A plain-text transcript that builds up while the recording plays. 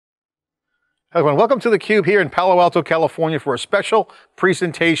Hello everyone, welcome to theCUBE here in Palo Alto, California for a special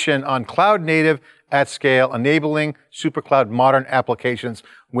presentation on cloud native at scale, enabling supercloud modern applications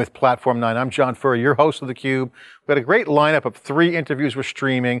with Platform9. I'm John Furrier, your host of theCUBE. We've got a great lineup of 3 interviews we're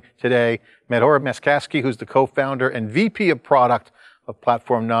streaming today. Madhura Maskasky, who's the co-founder and VP of product of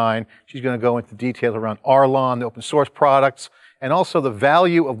Platform9. She's going to go into details around Arlon, the open source products, and also the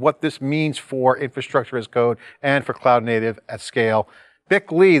value of what this means for infrastructure as code and for cloud native at scale.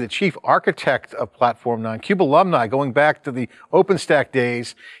 Bich, the chief architect of Platform9, CUBE alumni going back to the OpenStack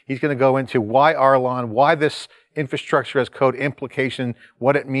days. He's going to go into why Arlon, why this infrastructure as code implication,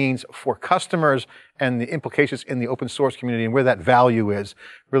 what it means for customers and the implications in the open source community and where that value is.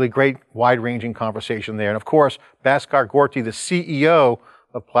 Really great wide-ranging conversation there. And of course, Bhaskar Gorti, the CEO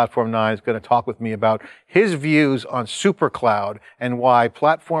of Platform9, is going to talk with me about his views on supercloud and why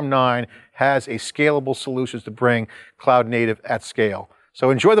Platform9 has a scalable solutions to bring cloud native at scale. So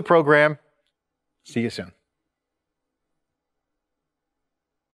enjoy the program. See you soon.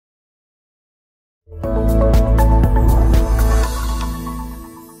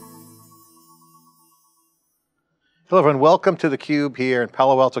 Hello everyone, welcome to theCUBE here in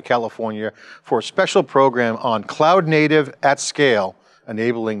Palo Alto, California for a special program on cloud native at scale,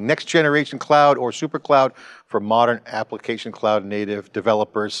 enabling next generation cloud or supercloud for modern application cloud native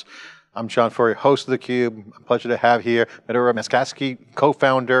developers. I'm John Furrier, host of theCUBE. A pleasure to have here Madhura Maskasky,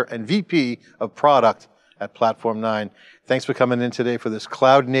 co-founder and VP of product at Platform9. Thanks for coming in today for this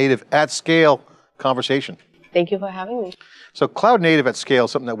cloud native at scale conversation. Thank you for having me. So cloud native at scale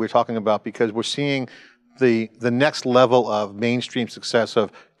is something that we're talking about because we're seeing the next level of mainstream success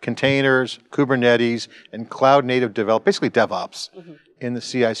of containers, Kubernetes, and cloud native develop, basically DevOps in the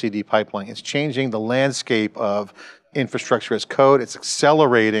CI/CD pipeline. It's changing the landscape of infrastructure as code. It's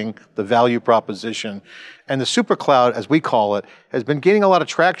accelerating the value proposition. And the supercloud, as we call it, has been gaining a lot of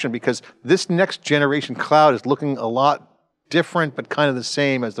traction because this next generation cloud is looking a lot different, but kind of the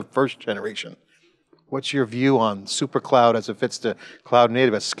same as the first generation. What's your view on supercloud as it fits to cloud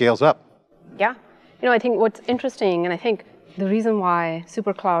native as it scales up? Yeah, I think what's interesting, and I think the reason why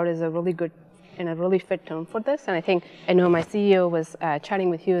supercloud is a really good and a really fit term for this, and I know my CEO was chatting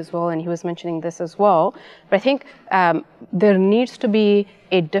with you as well, and he was mentioning this as well, but I think there needs to be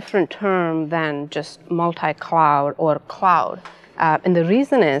a different term than just multi-cloud or cloud. And the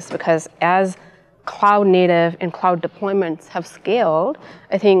reason is because as cloud native and cloud deployments have scaled,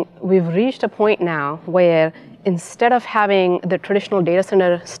 I think we've reached a point now where instead of having the traditional data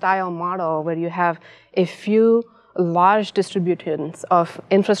center style model where you have a few large distributions of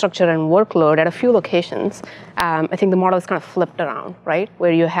infrastructure and workload at a few locations, I think the model is kind of flipped around, right?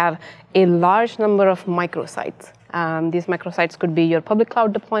 Where you have a large number of microsites. These microsites could be your public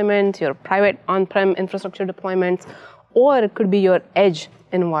cloud deployments, your private on-prem infrastructure deployments, or it could be your edge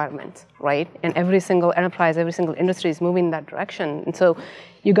environments, right? And every single enterprise, every single industry is moving in that direction. And so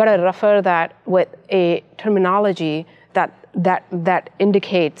you got to refer that with a terminology that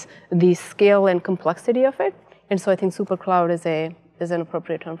indicates the scale and complexity of it. And so I think supercloud is an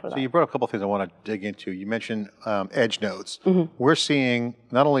appropriate term for that. So you brought up a couple of things I want to dig into. You mentioned edge nodes. We're seeing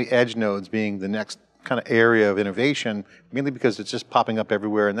not only edge nodes being the next kind of area of innovation, mainly because it's just popping up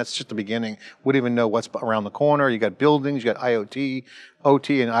everywhere, and that's just the beginning. We don't even know what's around the corner. You got buildings, you got IoT,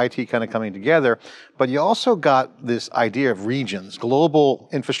 OT, and IT kind of coming together. But you also got this idea of regions. Global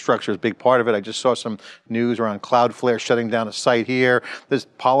infrastructure is a big part of it. I just saw some news around Cloudflare shutting down a site here. There's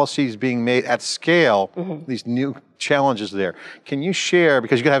policies being made at scale, these new challenges there. Can you share,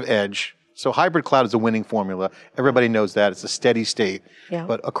 because you gotta have edge, so hybrid cloud is a winning formula. Everybody knows that. It's a steady state. Yeah.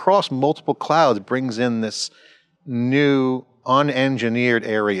 But across multiple clouds brings in this new unengineered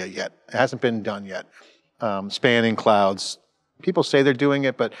area yet. It hasn't been done yet. Spanning clouds. People say they're doing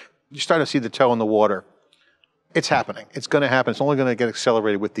it, but you're starting to see the toe in the water. It's happening. It's going to happen. It's only going to get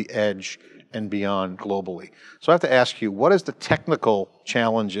accelerated with the edge and beyond globally. So I have to ask you, what is the technical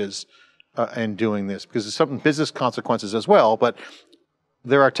challenges in doing this? Because there's some business consequences as well, but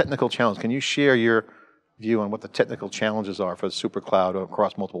there are technical challenges. Can you share your view on what the technical challenges are for the supercloud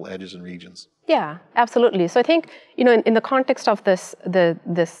across multiple edges and regions? Yeah, absolutely. So I think, in the context of this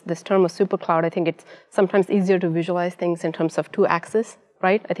term of supercloud, I think it's sometimes easier to visualize things in terms of 2 axes,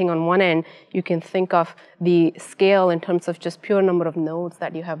 right? I think on one end, you can think of the scale in terms of just pure number of nodes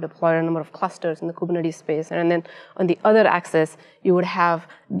that you have deployed, a number of clusters in the Kubernetes space. And then on the other axis, you would have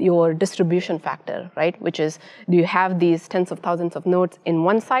your distribution factor, right? Which is, do you have these tens of thousands of nodes in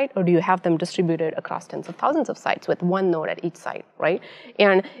one site, or do you have them distributed across tens of thousands of sites with one node at each site, right?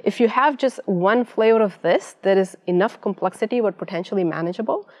 And if you have just one flavor of this, there is enough complexity but potentially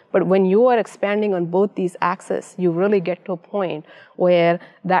manageable. But when you are expanding on both these axes, you really get to a point where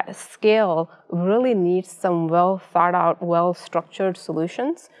that scale really needs some well thought out, well structured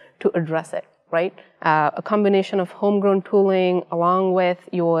solutions to address it, right? A combination of homegrown tooling along with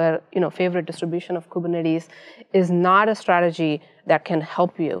your favorite distribution of Kubernetes is not a strategy that can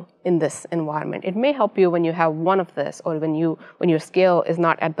help you in this environment. It may help you when you have one of this, or when your scale is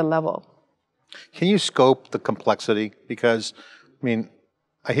not at the level. Can you scope the complexity? Because, I mean,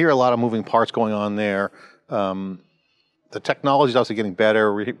 I hear a lot of moving parts going on there. The technology is also getting better.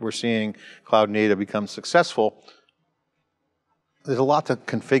 We're seeing cloud native become successful. There's a lot to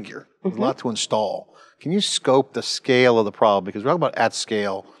configure, there's a lot to install. Can you scope the scale of the problem? Because we're talking about at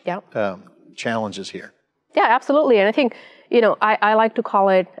scale challenges here. Yeah, absolutely. And I think, I like to call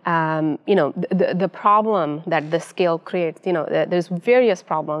it, the problem that the scale creates. There's various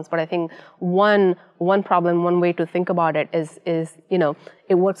problems, but I think one problem, one way to think about it is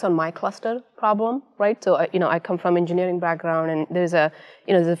it works on my cluster problem, right? So, I come from engineering background, and there's a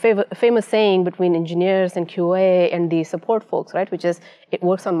famous saying between engineers and QA and the support folks, right? Which is, it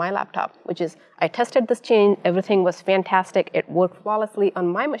works on my laptop, which is, I tested this change, everything was fantastic, it worked flawlessly on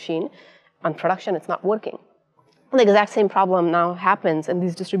my machine. On production, it's not working. The exact same problem now happens in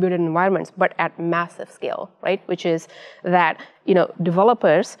these distributed environments, but at massive scale, right? Which is that,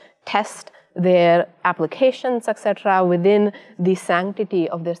 developers test their applications, etc., within the sanctity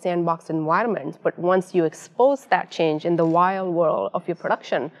of their sandbox environments. But once you expose that change in the wild world of your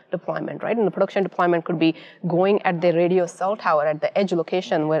production deployment, right? And the production deployment could be going at the radio cell tower at the edge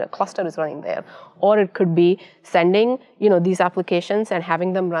location where a cluster is running there. Or it could be sending, these applications and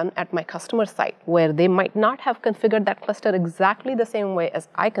having them run at my customer site, where they might not have configured that cluster exactly the same way as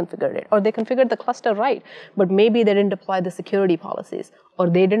I configured it. Or they configured the cluster right, but maybe they didn't deploy the security policies, or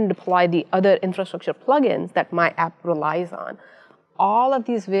they didn't deploy the other infrastructure plugins that my app relies on. All of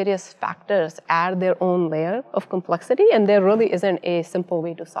these various factors add their own layer of complexity, and there really isn't a simple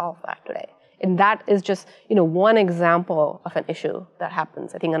way to solve that today. And that is just, one example of an issue that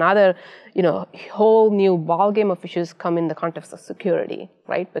happens. I think another, whole new ballgame of issues come in the context of security,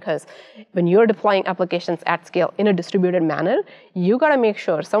 right? Because when you're deploying applications at scale in a distributed manner, you got to make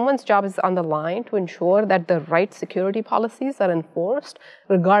sure someone's job is on the line to ensure that the right security policies are enforced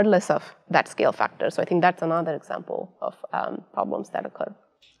regardless of that scale factor. So I think that's another example of problems that occur.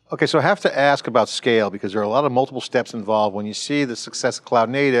 Okay, so I have to ask about scale, because there are a lot of multiple steps involved. When you see the success of cloud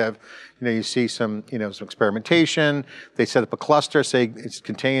native, you see some, some experimentation. They set up a cluster, say it's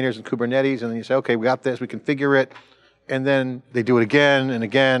containers and Kubernetes, and then you say, okay, we got this, we configure it, and then they do it again and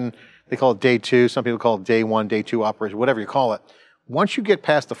again. They call it day two. Some people call it day one, day two operation, whatever you call it. Once you get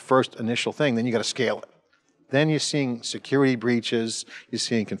past the first initial thing, then you got to scale it. Then you're seeing security breaches, you're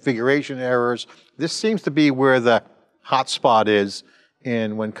seeing configuration errors. This seems to be where the hot spot is.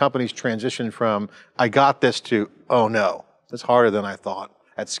 And when companies transition from, I got this, to, oh no, that's harder than I thought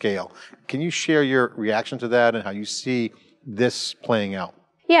at scale. Can you share your reaction to that and how you see this playing out?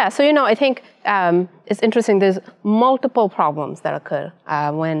 Yeah, so I think it's interesting. There's multiple problems that occur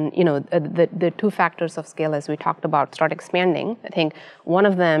when the two factors of scale, as we talked about, start expanding. I think one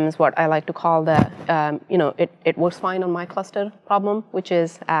of them is what I like to call the it works fine on my cluster problem, which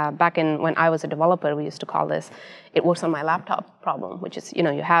is back in when I was a developer, we used to call this it works on my laptop problem, which is you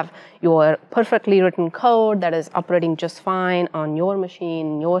have your perfectly written code that is operating just fine on your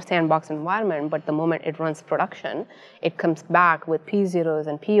machine, your sandbox environment, but the moment it runs production, it comes back with P0s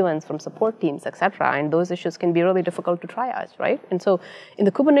and P1s from support teams, etc. And those issues can be really difficult to triage, right? And so in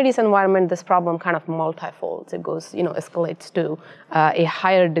the Kubernetes environment, this problem kind of multifolds. It goes, escalates to a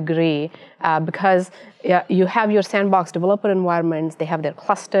higher degree because you have your sandbox developer environments, they have their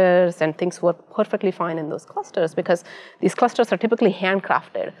clusters, and things work perfectly fine in those clusters because these clusters are typically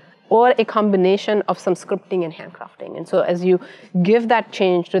handcrafted, or a combination of some scripting and handcrafting. And so as you give that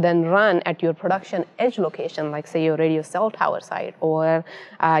change to then run at your production edge location, like say your radio cell tower site, or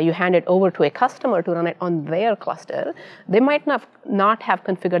you hand it over to a customer to run it on their cluster, they might not have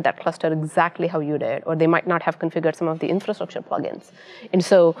configured that cluster exactly how you did, or they might not have configured some of the infrastructure plugins. And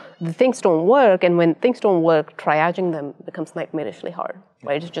so the things don't work, and when things don't work, triaging them becomes nightmarishly hard,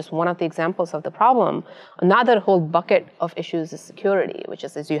 right? It's just one of the examples of the problem. Another whole bucket of issues is security, which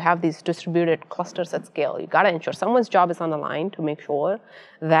is as you have these distributed clusters at scale, you got to ensure someone's job is on the line to make sure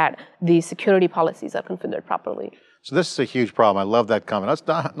that the security policies are configured properly. So this is a huge problem. I love that comment. That's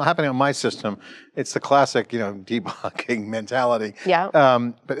not happening on my system. It's the classic, debugging mentality. Yeah.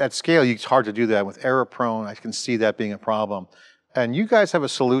 But at scale, it's hard to do that. With error prone, I can see that being a problem. And you guys have a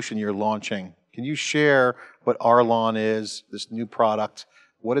solution you're launching. Can you share what Arlon is, this new product?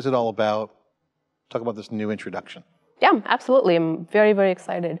 What is it all about? Talk about this new introduction. Yeah, absolutely. I'm very, very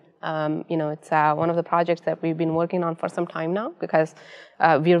excited It's one of the projects that we've been working on for some time now because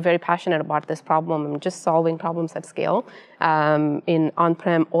we are very passionate about this problem and just solving problems at scale in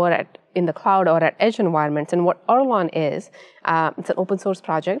on-prem or in the cloud or at edge environments. And what Arlon is, it's an open source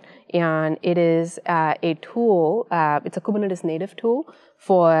project, and it is a tool, it's a Kubernetes native tool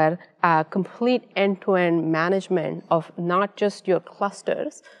for complete end-to-end management of not just your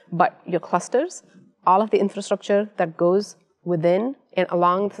clusters, but your clusters, all of the infrastructure that goes within and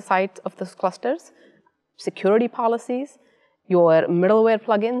along the sides of those clusters, security policies, your middleware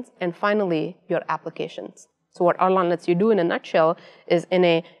plugins, and finally, your applications. So what Arlon lets you do in a nutshell is in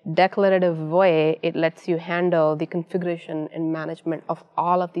a declarative way, it lets you handle the configuration and management of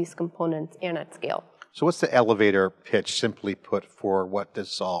all of these components and at scale. So what's the elevator pitch, simply put, for what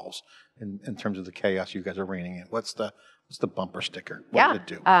this solves in terms of the chaos you guys are reigning in? What's the bumper sticker? What does it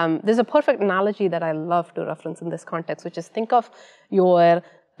do? There's a perfect analogy that I love to reference in this context, which is think of your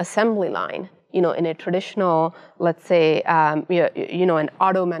assembly line, in a traditional, let's say, an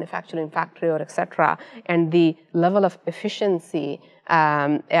auto manufacturing factory or et cetera, and the level of efficiency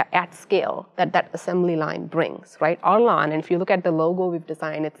at scale that assembly line brings, right? Arlon, and if you look at the logo we've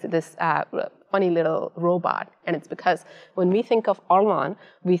designed, it's this funny little robot, and it's because when we think of Arlon,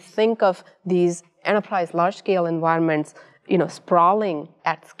 we think of these enterprise large-scale environments, sprawling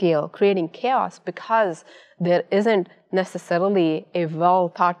at scale, creating chaos because there isn't necessarily a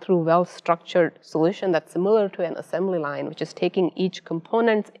well-thought-through, well-structured solution that's similar to an assembly line, which is taking each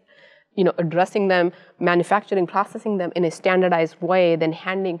component, addressing them, manufacturing, processing them in a standardized way, then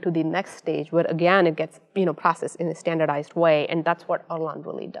handing to the next stage where again it gets processed in a standardized way, and that's what Arlon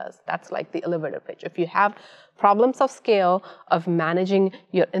really does. That's like the elevator pitch. If you have problems of scale of managing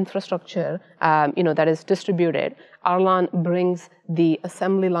your infrastructure, that is distributed, Arlon brings the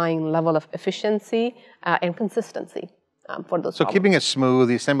assembly line level of efficiency and consistency for those problems. Keeping it smooth,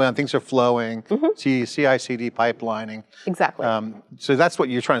 the assembly line, things are flowing, CI/CD pipelining. Exactly. So that's what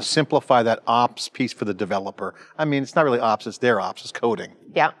you're trying to simplify, that ops piece for the developer. I mean, it's not really ops, it's their ops, it's coding.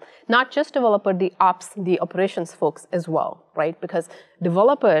 Yeah, not just developer, the ops, the operations folks as well, right? Because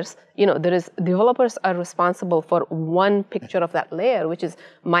developers, developers are responsible for one picture of that layer, which is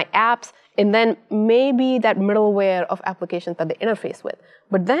my apps, and then maybe that middleware of applications that they interface with.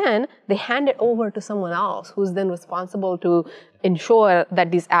 But then they hand it over to someone else who's then responsible to ensure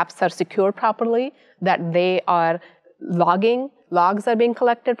that these apps are secured properly, that they are logs are being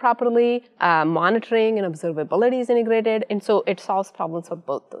collected properly, monitoring and observability is integrated, and so it solves problems for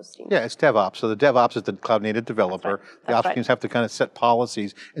both those teams. Yeah, it's DevOps. So the DevOps is the cloud native developer. The ops teams have to kind of set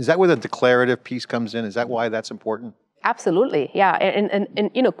policies. Is that where the declarative piece comes in? Is that why that's important? Absolutely, yeah.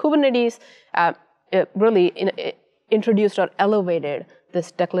 And Kubernetes really introduced or elevated this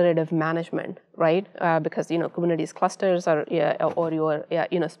declarative management, right? Because Kubernetes clusters or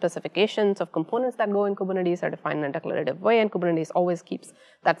your specifications of components that go in Kubernetes are defined in a declarative way, and Kubernetes always keeps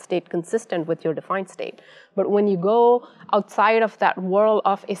that state consistent with your defined state. But when you go outside of that world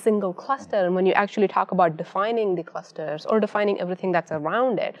of a single cluster, and when you actually talk about defining the clusters or defining everything that's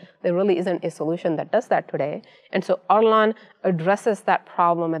around it, there really isn't a solution that does that today. And so Arlon addresses that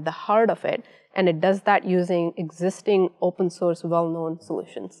problem at the heart of it, and it does that using existing open source, well-known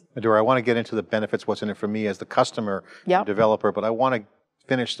solutions. Madhura, I want to get into the benefits, what's in it for me as the customer, developer, but I want to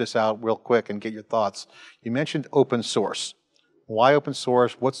finish this out real quick and get your thoughts. You mentioned open source. Why open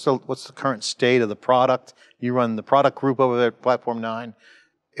source? What's the current state of the product? You run the product group over there at Platform9.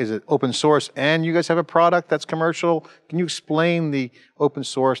 Is it open source and you guys have a product that's commercial? Can you explain the open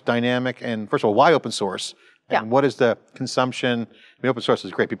source dynamic, and first of all, why open source? And what is the consumption? I mean, open source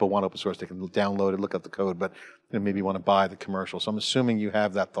is great. People want open source. They can download it, look up the code, but maybe want to buy the commercial. So I'm assuming you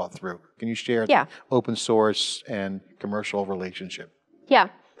have that thought through. Can you share the open source and commercial relationship? Yeah,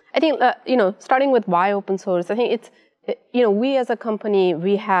 I think, starting with why open source, I think we as a company,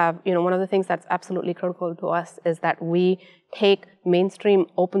 we have, one of the things that's absolutely critical to us is that we take mainstream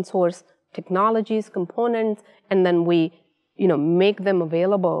open source technologies, components, and then we make them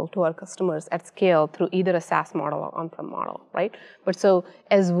available to our customers at scale through either a SaaS model or on-prem model, right? But so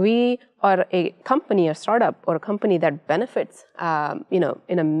as we are a company, a startup, or a company that benefits,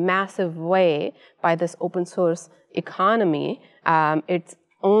 in a massive way by this open source economy, it's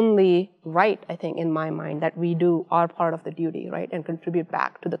only right, I think, in my mind, that we do our part of the duty, right, and contribute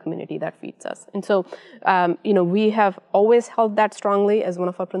back to the community that feeds us. And so, we have always held that strongly as one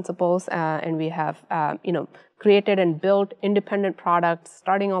of our principles, and we have, created and built independent products,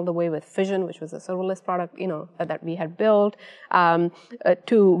 starting all the way with Fission, which was a serverless product, that we had built,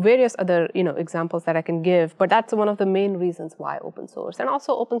 to various other, examples that I can give. But that's one of the main reasons why open source. And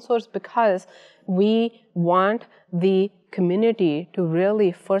also open source because we want the community to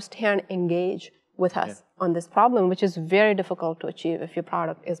really firsthand engage with us on this problem, which is very difficult to achieve if your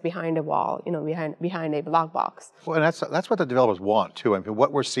product is behind a wall, behind a black box. Well, and that's what the developers want too. I mean,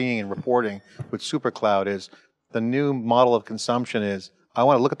 what we're seeing in reporting with SuperCloud is the new model of consumption is, I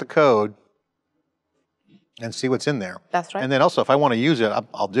want to look at the code and see what's in there. That's right. And then also, if I want to use it,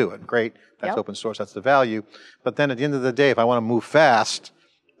 I'll do it. Great, that's open source, that's the value. But then at the end of the day, if I want to move fast,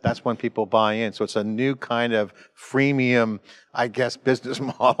 that's when people buy in. So it's a new kind of freemium, I guess, business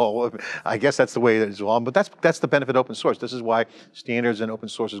model. I guess that's the way that it's on. But that's the benefit of open source. This is why standards and open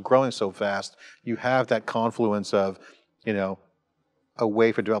source is growing so fast. You have that confluence of, a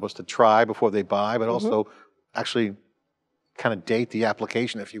way for developers to try before they buy, but also actually kind of date the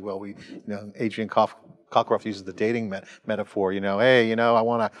application, if you will. Adrian Cockcroft uses the dating metaphor. Hey, I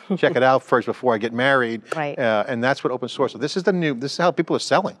want to check it out first before I get married. Right. And that's what open source. So this is how people are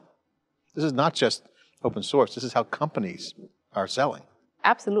selling. This is not just open source. This is how companies are selling.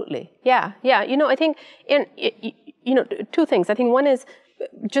 Absolutely. Yeah. I think two things. I think one is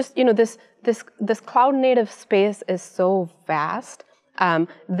just this cloud native space is so vast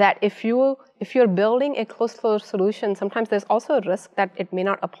that if you're building a closed source solution, sometimes there's also a risk that it may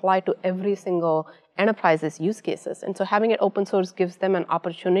not apply to every single enterprise's use cases. And so having it open source gives them an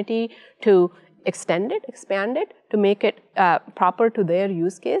opportunity to extend it, expand it, to make it proper to their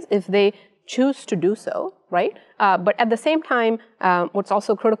use case if they choose to do so, right? But at the same time, what's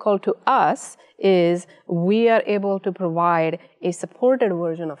also critical to us is we are able to provide a supported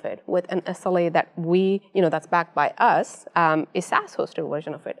version of it with an SLA that that's backed by us, a SaaS hosted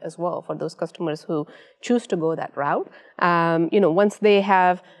version of it as well for those customers who choose to go that route. Once they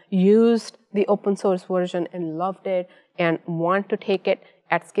have used the open source version and loved it and want to take it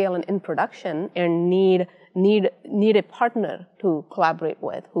at scale and in production and need a partner to collaborate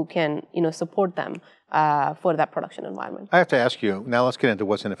with who can support them for that production environment. I have to ask you, now let's get into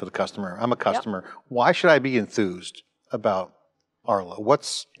what's in it for the customer. I'm a customer. Why should I be enthused about Arlo?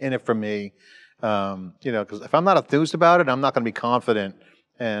 What's in it for me? Because if I'm not enthused about it, I'm not going to be confident,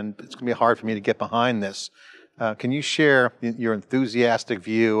 and it's going to be hard for me to get behind this. Can you share your enthusiastic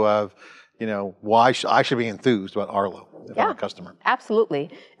view of why I should be enthused about Arlo if I'm a customer? Absolutely.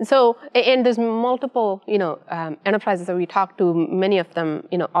 And so, and there's multiple, enterprises that we talk to, many of them,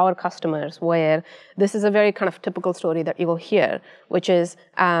 our customers, where this is a very kind of typical story that you will hear, which is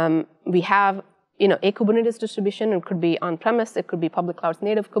we have, a Kubernetes distribution. It could be on-premise, it could be public cloud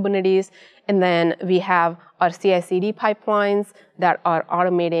native Kubernetes, and then we have our CI/CD pipelines that are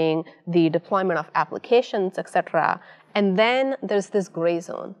automating the deployment of applications, etc. And then there's this gray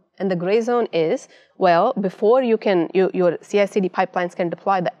zone. And the gray zone is, well, before your CI/CD pipelines can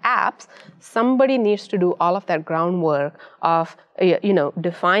deploy the apps, somebody needs to do all of that groundwork of,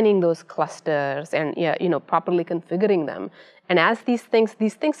 defining those clusters and, properly configuring them. And as these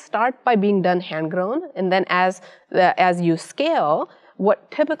things start by being done hand-grown, and then as you scale,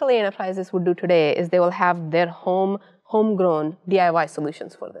 what typically enterprises would do today is they will have their homegrown DIY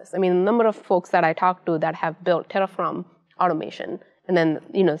solutions for this. I mean, a number of folks that I talk to that have built Terraform automation, and then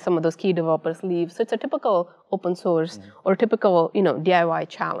some of those key developers leave. So it's a typical open source or typical DIY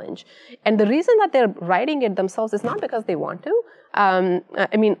challenge. And the reason that they're writing it themselves is not because they want to.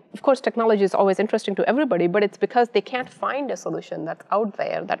 Of course, technology is always interesting to everybody, but it's because they can't find a solution that's out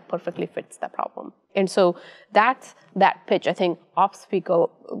there that perfectly fits that problem. And so that's that pitch. I think ops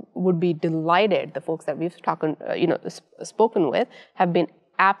people would be delighted. The folks that we've spoken with have been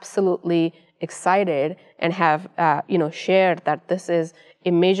absolutely excited and have shared that this is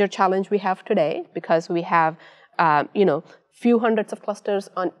a major challenge we have today because we have few hundreds of clusters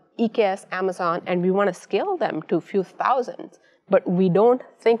on EKS, Amazon, and we want to scale them to a few thousands. But we don't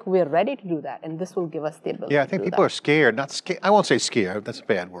think we're ready to do that, and this will give us the ability to do that. Yeah, I think people are scared, not scared. I won't say scared, that's a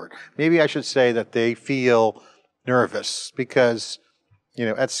bad word. Maybe I should say that they feel nervous because,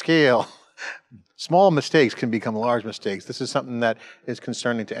 at scale, small mistakes can become large mistakes. This is something that is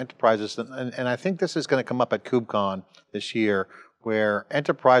concerning to enterprises, and I think this is going to come up at KubeCon this year, where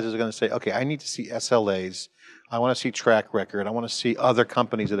enterprises are going to say, okay, I need to see SLAs, I want to see track record, I want to see other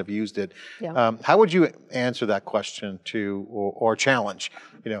companies that have used it. Yeah. How would you answer that question or challenge?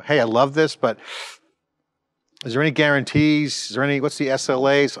 Hey, I love this, but Is there any guarantees? Is there any, what's the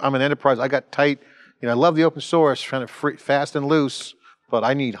SLAs? I'm an enterprise, I got tight, I love the open source, kind of free, fast and loose, but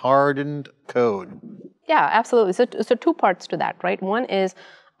I need hardened code. Yeah, absolutely. So two parts to that, right? One is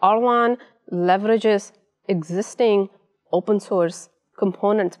Arlon leverages existing open source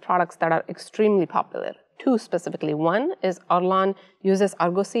components products that are extremely popular. Two specifically. One is Arlon uses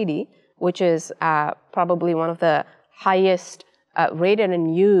Argo CD, which is probably one of the highest rated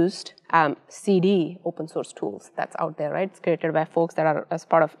and used CD open source tools that's out there, right? It's created by folks that are as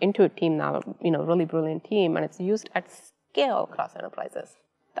part of Intuit team now, really brilliant team, and it's used at scale across enterprises.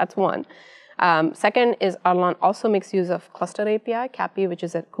 That's one. Second is Arlon also makes use of Cluster API, CAPI, which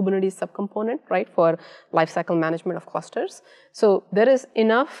is a Kubernetes subcomponent, right, for lifecycle management of clusters. So there is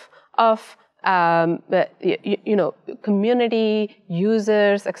enough of community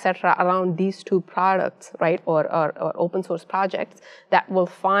users, etc., around these two products, right, or open source projects that will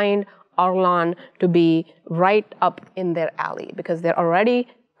find Arlon to be right up in their alley because they're already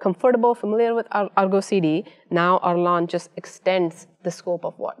comfortable, familiar with Argo CD. Now Arlon just extends the scope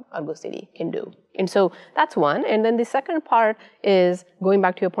of what Argo CD can do. And so that's one. And then the second part is going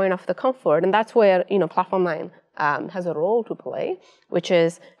back to your point of the comfort, and that's where Platform9 has a role to play, which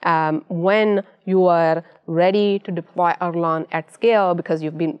is when you are ready to deploy Arlon at scale because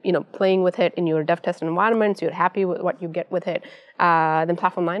you've been playing with it in your dev test environments, you're happy with what you get with it, then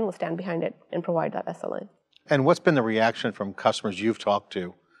Platform9 will stand behind it and provide that SLA. And what's been the reaction from customers you've talked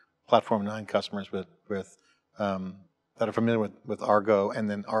to, Platform9 customers with that are familiar with Argo and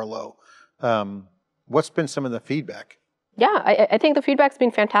then Arlo? What's been some of the feedback? Yeah, I think the feedback's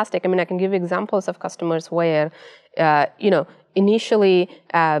been fantastic. I mean, I can give you examples of customers where, initially,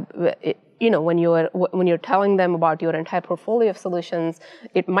 when you're telling them about your entire portfolio of solutions,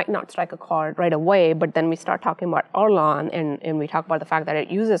 it might not strike a chord right away, but then we start talking about Arlon and we talk about the fact that it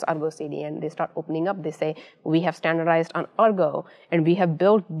uses Argo CD and they start opening up. They say, we have standardized on Argo and we have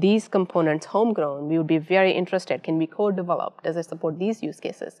built these components homegrown. We would be very interested. Can we co-develop? Does it support these use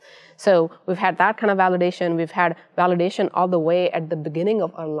cases? So we've had that kind of validation. We've had validation all the way at the beginning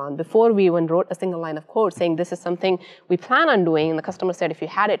of Arlon before we even wrote a single line of code saying this is something we plan on doing. And the customer said, if you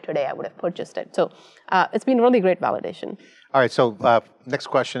had it today, I would have purchased it. So it's been really great validation. All right, so next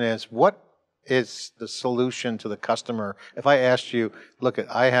question is, what is the solution to the customer? If I asked you, look,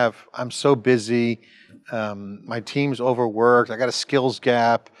 I'm so busy, my team's overworked, I got a skills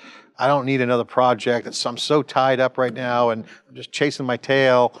gap, I don't need another project, I'm so tied up right now and I'm just chasing my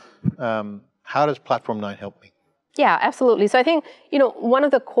tail. How does Platform9 help me? Yeah, absolutely. So I think, one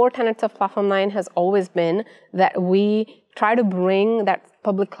of the core tenets of Platform9 has always been that we try to bring that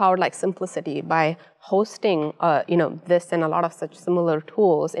public cloud-like simplicity by hosting, this and a lot of such similar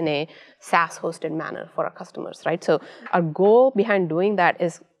tools in a SaaS-hosted manner for our customers, right? So our goal behind doing that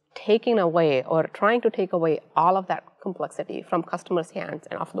is taking away or trying to take away all of that complexity from customers' hands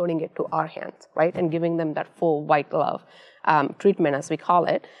and offloading it to our hands, right? And giving them that full white glove treatment, as we call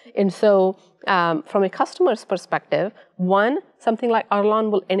it. And so from a customer's perspective, one, something like Arlon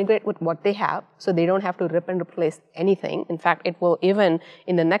will integrate with what they have, so they don't have to rip and replace anything. In fact, it will even,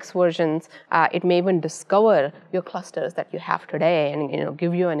 in the next versions, it may even discover your clusters that you have today and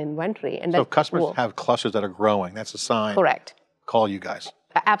give you an inventory. And so if customers have clusters that are growing, that's a sign. Correct. Call you guys.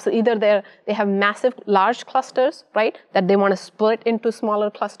 Absolutely. Either they have massive, large clusters, right, that they want to split into smaller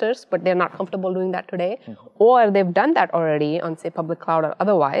clusters, but they're not comfortable doing that today. Mm-hmm. Or they've done that already on, say, public cloud or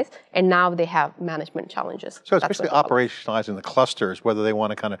otherwise, and now they have management challenges. So it's basically operationalizing the clusters, whether they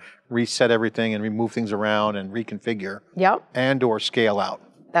want to kind of reset everything and remove things around and reconfigure, and or scale out.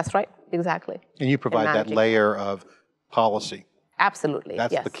 That's right. Exactly. And you provide that layer of policy. Absolutely.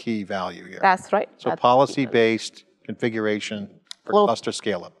 That's the key value here. That's right. So policy-based configuration for cluster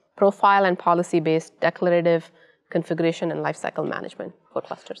scale-up. Profile and policy-based declarative configuration and lifecycle management for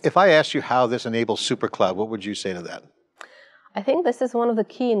clusters. If I asked you how this enables SuperCloud, what would you say to that? I think this is one of the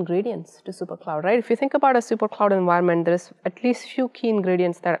key ingredients to SuperCloud, right? If you think about a SuperCloud environment, there's at least few key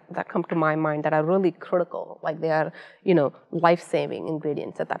ingredients that come to my mind that are really critical, like they are, life-saving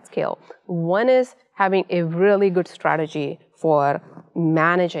ingredients at that scale. One is having a really good strategy for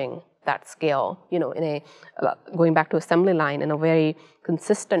managing that scale, going back to assembly line in a very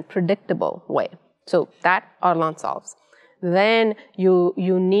consistent, predictable way. So that Arlon solves. Then you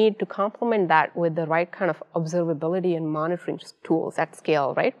need to complement that with the right kind of observability and monitoring tools at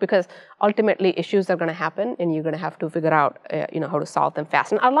scale, right? Because ultimately issues are going to happen and you're going to have to figure out, how to solve them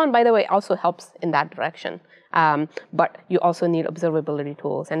fast. And Arlon, by the way, also helps in that direction. But you also need observability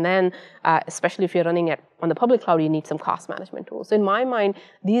tools. And then, especially if you're running it on the public cloud, you need some cost management tools. So in my mind,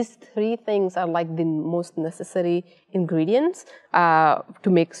 these three things are like the most necessary ingredients to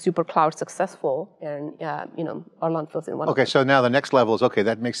make super cloud successful. And Arlan fills in one. Okay, so now the next level is, okay,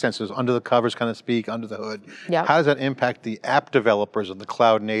 that makes sense. It's under the covers, kind of speak, under the hood. Yeah. How does that impact the app developers of the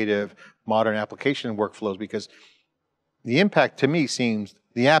cloud native modern application workflows? Because the impact to me seems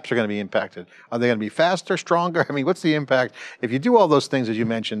the apps are going to be impacted. Are they going to be faster, stronger? I mean, what's the impact? If you do all those things as you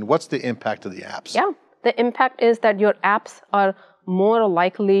mentioned, what's the impact of the apps? Yeah, the impact is that your apps are more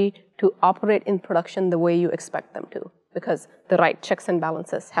likely to operate in production the way you expect them to, because the right checks and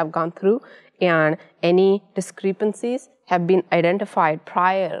balances have gone through and any discrepancies have been identified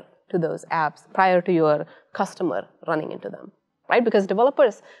prior to those apps, prior to your customer running into them. Right? Because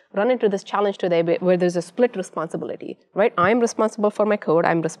developers run into this challenge today where there's a split responsibility, right? I'm responsible for my code,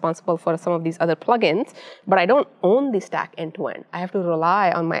 I'm responsible for some of these other plugins, but I don't own the stack end to end. I have to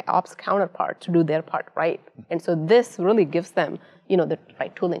rely on my ops counterpart to do their part right. And so this really gives them, the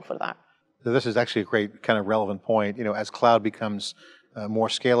right tooling for that. So this is actually a great kind of relevant point. As cloud becomes more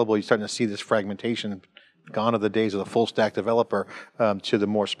scalable, you're starting to see this fragmentation. Gone are the days of the full stack developer to the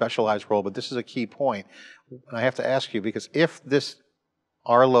more specialized role, but this is a key point. And I have to ask you, because if this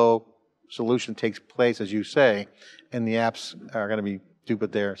Arlo solution takes place, as you say, and the apps are going to do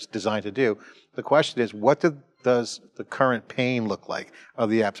what they're designed to do, the question is, what does the current pain look like? Are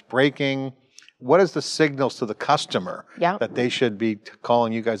the apps breaking? What is the signals to the customer that they should be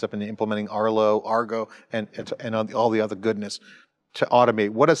calling you guys up and implementing Arlo, Argo, and all the other goodness to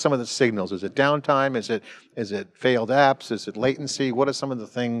automate? What are some of the signals? Is it downtime? Is it failed apps? Is it latency? What are some of the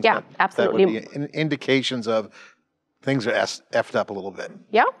things that would be indications of things are effed up a little bit?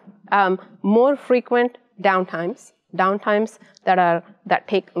 Yeah, more frequent downtimes that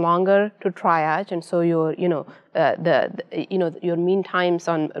take longer to triage, and so your your mean times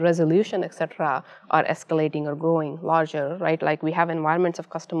on resolution, etc., are escalating or growing larger, right? Like we have environments of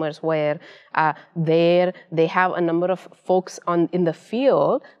customers where they have a number of folks in the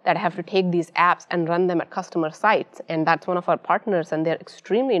field that have to take these apps and run them at customer sites, and that's one of our partners, and they're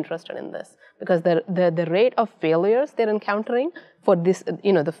extremely interested in this because the rate of failures they're encountering for this,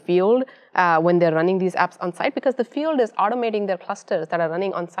 the field when they're running these apps on site, because the field is automating their clusters that are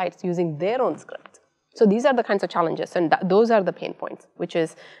running on sites using their own scripts. So these are the kinds of challenges, and those are the pain points, which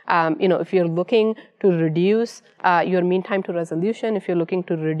is, if you're looking to reduce your mean time to resolution, if you're looking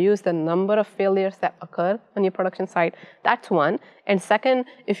to reduce the number of failures that occur on your production site, that's one. And second,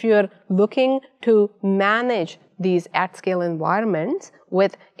 if you're looking to manage these at-scale environments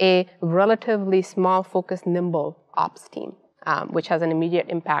with a relatively small, focused, nimble ops team, which has an immediate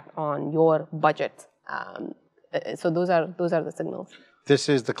impact on your budget. So those are the signals. This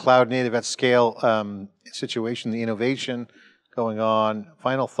is the cloud native at scale situation, the innovation going on.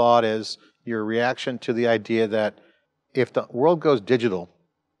 Final thought is your reaction to the idea that if the world goes digital,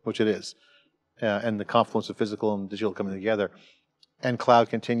 which it is, and the confluence of physical and digital coming together, and cloud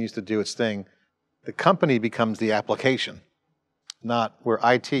continues to do its thing, the company becomes the application, not where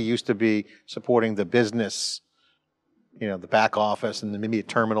IT used to be supporting the business, the back office and maybe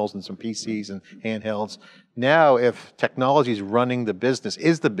terminals and some PCs and handhelds. Now, if technology is running the business,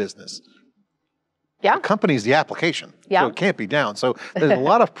 the company is the application. So it can't be down. So there's a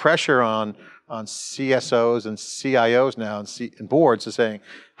lot of pressure on CSOs and CIOs now and boards to saying,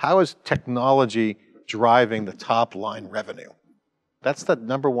 how is technology driving the top line revenue? That's the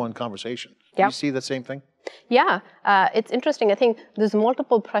number one conversation. Do you see the same thing? Yeah, it's interesting. I think there's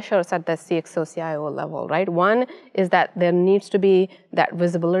multiple pressures at the CXO CIO level, right? One is that there needs to be that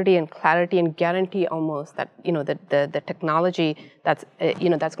visibility and clarity and guarantee almost that, the technology that's,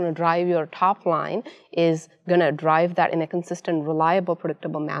 that's going to drive your top line is going to drive that in a consistent, reliable,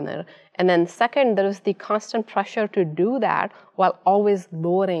 predictable manner. And then second, there is the constant pressure to do that while always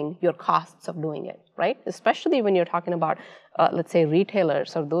lowering your costs of doing it, right? Especially when you're talking about, let's say,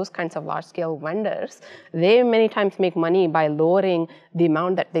 retailers or those kinds of large-scale vendors. They many times make money by lowering the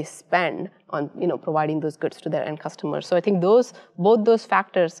amount that they spend on, providing those goods to their end customers. So I think both those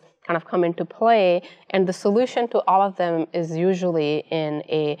factors kind of come into play, and the solution to all of them is usually in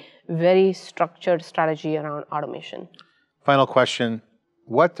a very structured strategy around automation. Final question.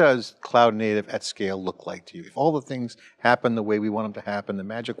 What does cloud native at scale look like to you? If all the things happen the way we want them to happen, the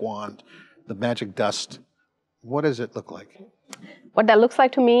magic wand, the magic dust, what does it look like? What that looks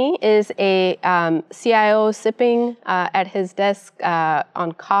like to me is a CIO sipping at his desk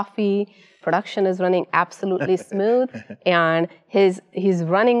on coffee, Production is running absolutely smooth, and he's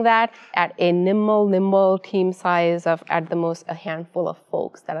running that at a nimble team size of at the most a handful of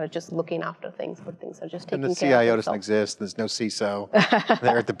folks that are just looking after things, but things are just taking care of themselves. And the CIO doesn't exist. There's no CISO.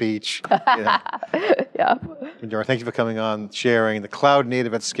 They're at the beach. Yeah. Yeah. Madhura, thank you for coming on, sharing the cloud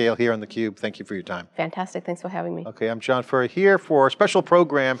native at scale here on theCUBE. Thank you for your time. Fantastic. Thanks for having me. Okay, I'm John Furrier here for a special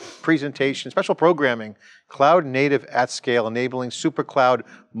program presentation, special programming, cloud native at scale, enabling super cloud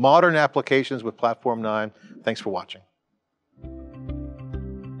modern applications with Platform9. Thanks for watching.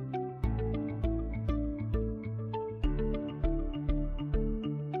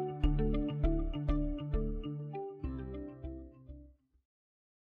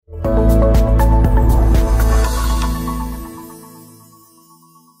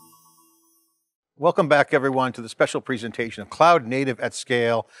 Welcome back, everyone, to the special presentation of Cloud Native at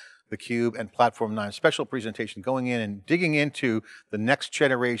Scale, theCUBE and Platform9. Special presentation going in and digging into the next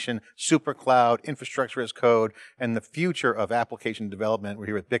generation super cloud, infrastructure as code, and the future of application development. We're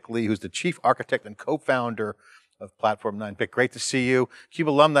here with Bich Lee, who's the chief architect and co-founder of Platform9. Bich, great to see you. CUBE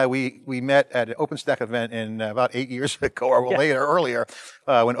alumni, we met at an OpenStack event in about 8 years ago, or earlier,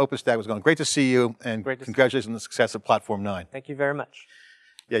 when OpenStack was going. Great to see you, and congratulations on the success of Platform9. Thank you very much.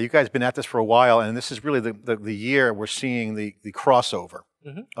 Yeah, you guys have been at this for a while, and this is really the year we're seeing the crossover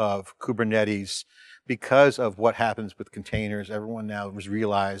of Kubernetes because of what happens with containers. Everyone now has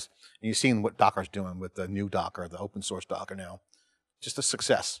realized, and you've seen what Docker's doing with the new Docker, the open source Docker now. Just the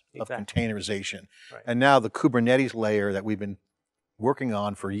success of containerization. Right. And now the Kubernetes layer that we've been working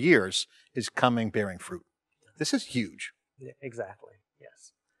on for years is bearing fruit. This is huge. Yeah, exactly,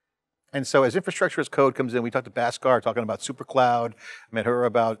 yes. And so as infrastructure as code comes in, we talked to Bhaskar talking about super cloud, Madhura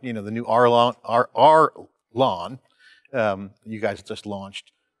about the new Arlon you guys just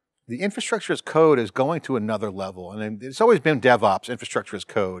launched. The infrastructure as code is going to another level. And it's always been DevOps, infrastructure as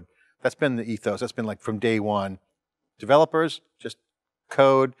code. That's been the ethos. That's been like from day one. Developers, just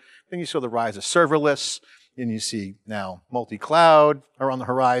code. Then you saw the rise of serverless, and you see now multi-cloud are on the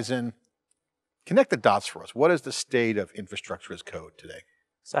horizon. Connect the dots for us. What is the state of infrastructure as code today?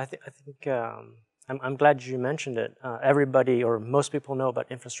 So I think I'm glad you mentioned it. Everybody or most people know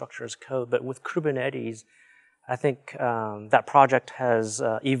about infrastructure as code, but with Kubernetes, I think that project has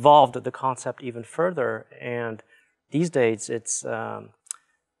evolved the concept even further. And these days, it's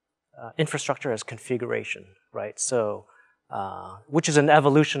infrastructure as configuration, right? So, which is an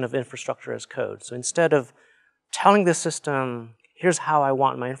evolution of infrastructure as code. So instead of telling the system, here's how I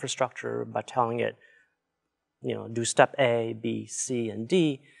want my infrastructure, by telling it, do step A, B, C, and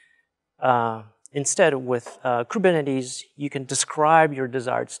D. Instead, with Kubernetes, you can describe your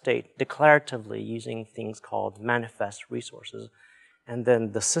desired state declaratively using things called manifest resources. And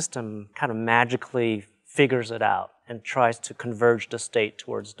then the system kind of magically figures it out and tries to converge the state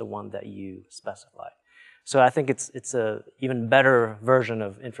towards the one that you specify. So I think it's a even better version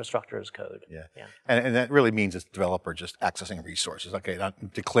of infrastructure as code. Yeah. And that really means it's developer just accessing resources. Okay,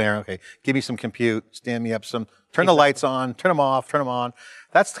 not declaring, okay, give me some compute, stand me up some, turn the lights on, turn them off, turn them on.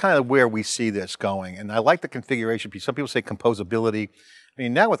 That's kind of where we see this going. And I like the configuration piece. Some people say composability. I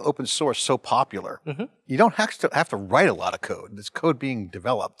mean, now with open source so popular, you don't have to write a lot of code. There's code being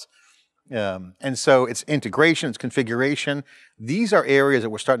developed. And so it's integration, it's configuration. These are areas that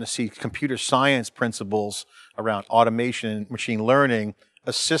we're starting to see computer science principles around automation and machine learning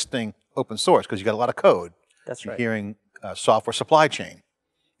assisting open source because you got a lot of code. That's right. You're hearing software supply chain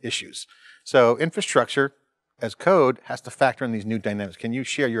issues. So infrastructure as code has to factor in these new dynamics. Can you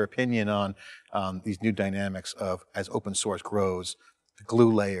share your opinion on these new dynamics of as open source grows, the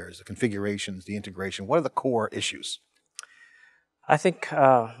glue layers, the configurations, the integration? What are the core issues? I think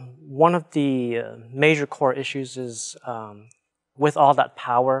one of the major core issues is with all that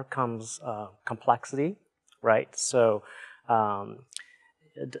power comes complexity, right? So,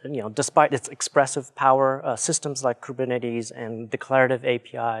 despite its expressive power, systems like Kubernetes and declarative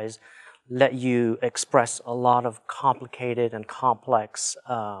APIs let you express a lot of complicated and complex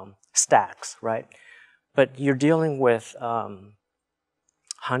stacks, right? But you're dealing with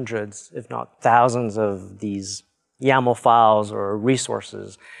hundreds, if not thousands of these YAML files or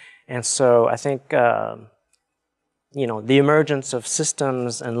resources. And so I think, the emergence of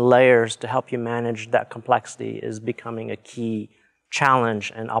systems and layers to help you manage that complexity is becoming a key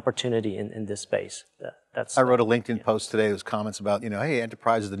challenge and opportunity in this space. I wrote a LinkedIn post today with comments about, hey,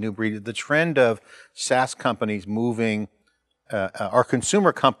 enterprise is the new breed. The trend of SaaS companies moving our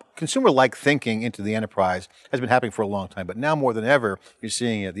consumer-like thinking into the enterprise has been happening for a long time, but now more than ever, you're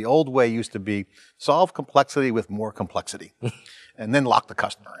seeing it. The old way used to be solve complexity with more complexity, and then lock the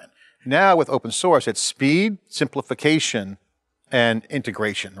customer in. Now with open source, it's speed, simplification, and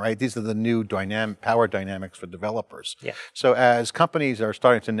integration, right? These are the new power dynamics for developers. Yeah. So as companies are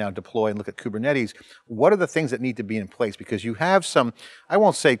starting to now deploy and look at Kubernetes, what are the things that need to be in place? Because you have some, I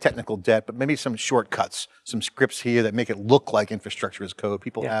won't say technical debt, but maybe some shortcuts, some scripts here that make it look like infrastructure as code.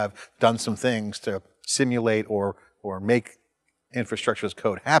 People have done some things to simulate or make infrastructure as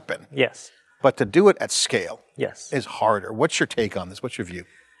code happen. Yes. But to do it at scale is harder. What's your take on this? What's your view?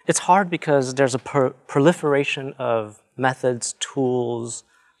 It's hard because there's a proliferation of methods, tools,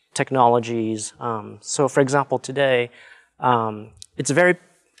 technologies. So for example, today, it's very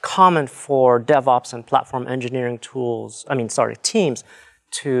common for DevOps and platform engineering teams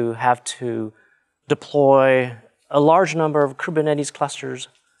to have to deploy a large number of Kubernetes clusters,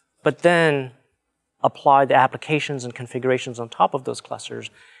 but then apply the applications and configurations on top of those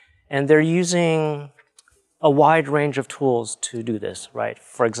clusters. And they're using a wide range of tools to do this, right?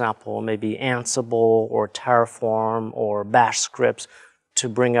 For example, maybe Ansible or Terraform or Bash scripts to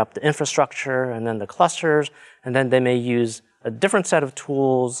bring up the infrastructure and then the clusters, and then they may use a different set of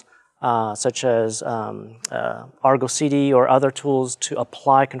tools such as Argo CD or other tools to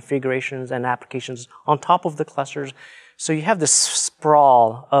apply configurations and applications on top of the clusters. So you have this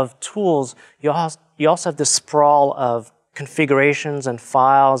sprawl of tools. You also have this sprawl of configurations and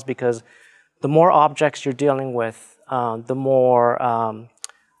files, because the more objects you're dealing with, the more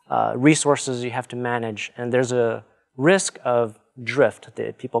resources you have to manage. And there's a risk of drift,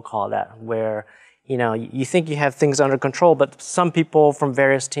 that people call that, where you think you have things under control, but some people from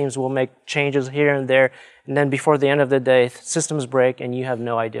various teams will make changes here and there, and then before the end of the day, systems break and you have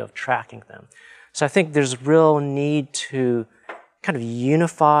no idea of tracking them. So I think there's real need to kind of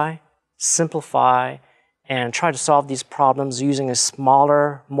unify, simplify, and try to solve these problems using a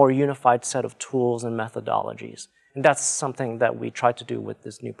smaller, more unified set of tools and methodologies. And that's something that we try to do with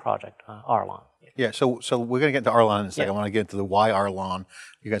this new project, Arlon. Yeah, so we're going to get into Arlon in a second. I want to get into the why Arlon.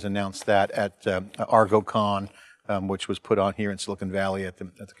 You guys announced that at ArgoCon, which was put on here in Silicon Valley at the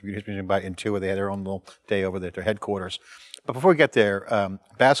Computer History Museum by Intuit. They had their own little day over there at their headquarters. But before we get there,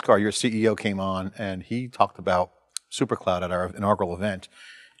 Bhaskar, your CEO, came on and he talked about SuperCloud at our inaugural event.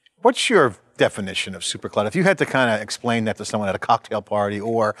 What's your definition of SuperCloud? If you had to kind of explain that to someone at a cocktail party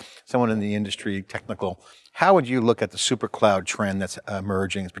or someone in the industry, technical, how would you look at the SuperCloud trend that's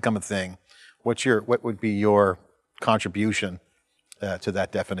emerging? It's become a thing. What would be your contribution to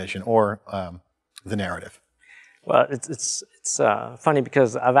that definition or the narrative? Well, it's funny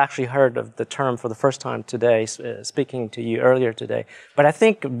because I've actually heard of the term for the first time today, speaking to you earlier today. But I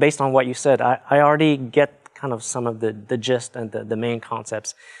think based on what you said, I already get kind of some of the gist and the main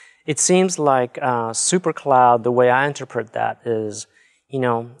concepts. It seems like SuperCloud, the way I interpret that is,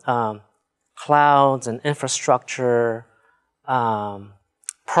 clouds and infrastructure,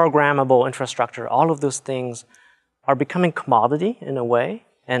 programmable infrastructure, all of those things are becoming commodity in a way,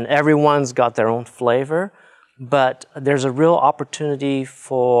 and everyone's got their own flavor, but there's a real opportunity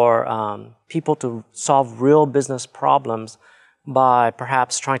for people to solve real business problems by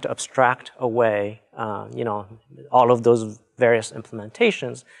perhaps trying to abstract away, all of those various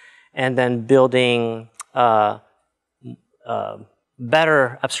implementations, and then building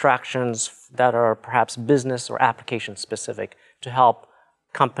better abstractions that are perhaps business or application specific to help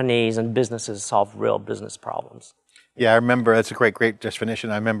companies and businesses solve real business problems. Yeah, I remember, that's a great definition.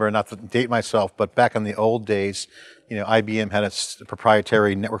 I remember, not to date myself, but back in the old days, IBM had a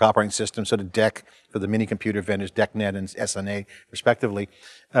proprietary network operating system, so did DEC for the mini computer vendors, DECnet and SNA, respectively.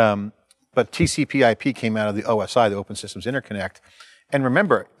 But TCP/IP came out of the OSI, the Open Systems Interconnect. And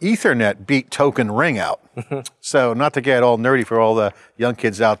remember, Ethernet beat Token Ring out. So not to get all nerdy for all the young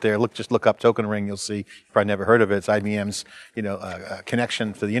kids out there, just look up Token Ring, you'll see, you've probably never heard of it, it's IBM's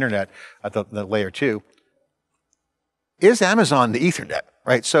connection to the internet at the layer 2. Is Amazon the Ethernet,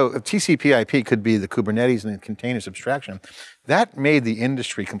 right? So if TCP/IP could be the Kubernetes and the containers abstraction, that made the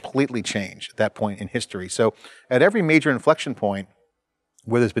industry completely change at that point in history. So at every major inflection point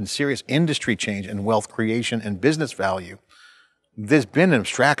where there's been serious industry change and wealth creation and business value, there's been an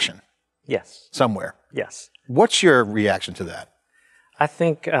abstraction. Yes. Somewhere. Yes. What's your reaction to that? I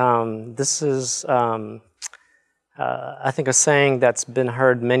think this is, I think, a saying that's been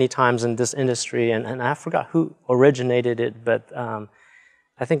heard many times in this industry, and I forgot who originated it, but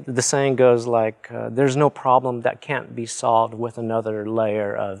I think the saying goes like, there's no problem that can't be solved with another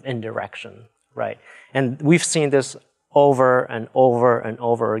layer of indirection, right? And we've seen this over and over and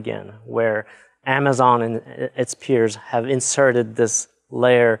over again, where Amazon and its peers have inserted this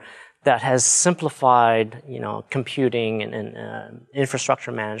layer that has simplified, computing and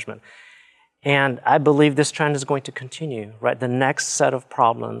infrastructure management. And I believe this trend is going to continue, right? The next set of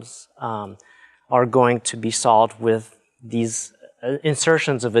problems are going to be solved with these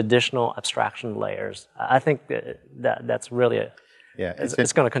insertions of additional abstraction layers. I think that's really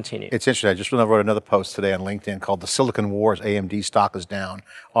it's going to continue. It's interesting. I just wrote another post today on LinkedIn called "The Silicon Wars." AMD stock is down.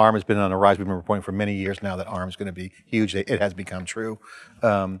 ARM has been on a rise. We've been reporting for many years now that ARM is going to be huge. It has become true.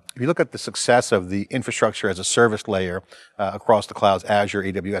 If you look at the success of the infrastructure as a service layer across the clouds, Azure,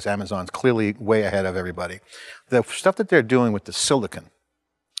 AWS, Amazon's clearly way ahead of everybody. The stuff that they're doing with the silicon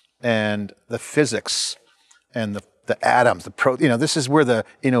and the physics and the atoms, this is where the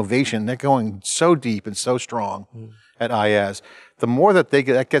innovation, they're going so deep and so strong at IaaS. The more that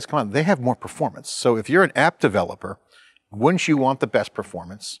that gets come on, they have more performance. So if you're an app developer, wouldn't you want the best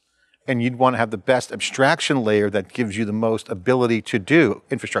performance? And you'd want to have the best abstraction layer that gives you the most ability to do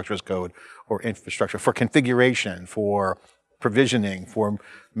infrastructure as code or infrastructure for configuration, for provisioning, for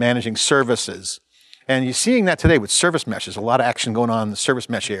managing services. And you're seeing that today with service meshes. A lot of action going on in the service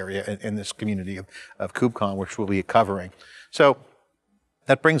mesh area in this community of KubeCon, which we'll be covering. So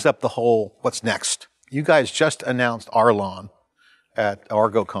that brings up the whole, what's next? You guys just announced Arlon at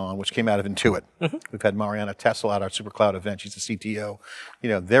ArgoCon, which came out of Intuit. We've had Mariana Tessel at our Super Cloud event. She's the CTO.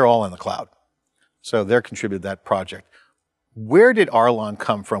 They're all in the cloud. So they're contributed to that project. Where did Arlon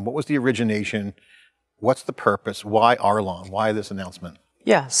come from? What was the origination? What's the purpose? Why Arlon? Why this announcement?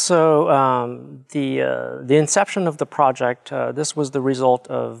 Yeah, so the inception of the project, this was the result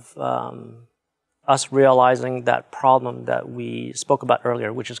of us realizing that problem that we spoke about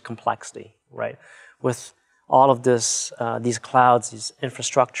earlier, which is complexity, right? With all of this, these clouds, these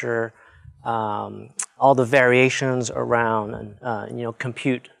infrastructure, all the variations around,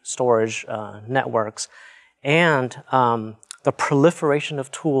 compute, storage, networks, and the proliferation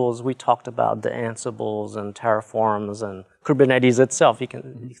of tools. We talked about the Ansibles and Terraforms and Kubernetes itself. You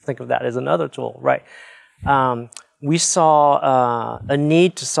can think of that as another tool, right? We saw a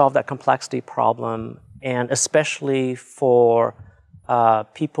need to solve that complexity problem, and especially for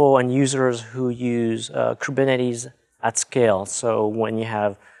people and users who use Kubernetes at scale. So when you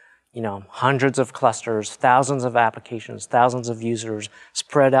have, hundreds of clusters, thousands of applications, thousands of users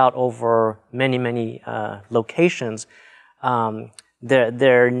spread out over many, many locations,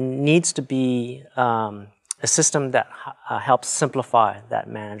 there needs to be a system that helps simplify that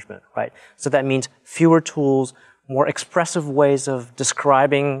management, right? So that means fewer tools, more expressive ways of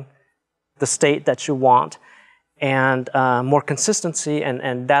describing the state that you want, and more consistency,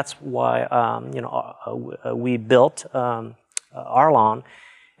 and that's why we built Arlon,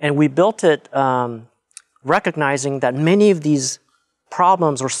 and we built it recognizing that many of these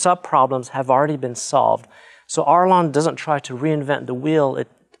problems or sub-problems have already been solved. So Arlon doesn't try to reinvent the wheel. It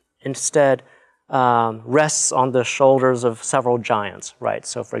instead rests on the shoulders of several giants, right?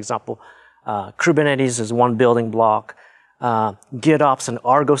 So for example, Kubernetes is one building block. GitOps and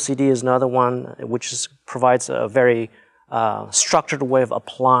Argo CD is another one, which provides a very structured way of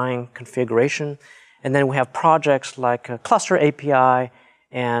applying configuration. And then we have projects like Cluster API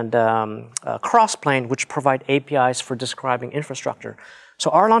and Crossplane, which provide APIs for describing infrastructure. So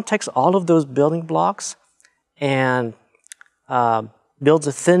Arlon takes all of those building blocks and builds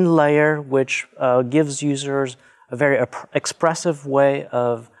a thin layer which gives users a very expressive way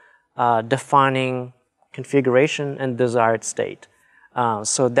of defining configuration and desired state.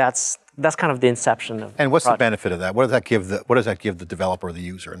 So that's kind of the inception of. And what's the benefit of that? What does that give the developer or the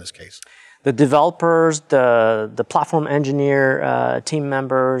user in this case? The developers, the platform engineer team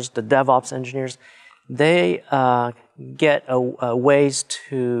members, the DevOps engineers, they get ways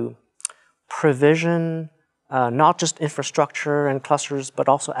to provision not just infrastructure and clusters, but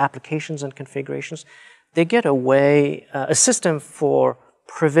also applications and configurations. They get a system for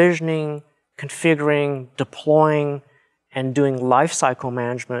provisioning, configuring, deploying, and doing lifecycle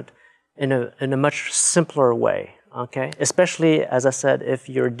management in a much simpler way. Okay, especially as I said, if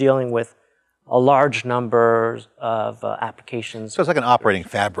you're dealing with a large number of applications. So it's like an operating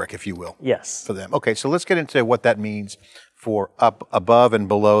fabric, if you will. Yes. For them. Okay, so let's get into what that means for above and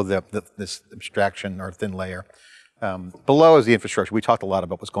below this abstraction or thin layer. Below is the infrastructure. We talked a lot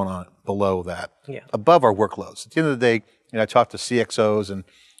about what's going on below that. Yeah. Above are workloads. At the end of the day, I talked to CXOs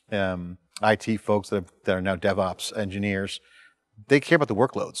and IT folks that are now DevOps engineers. They care about the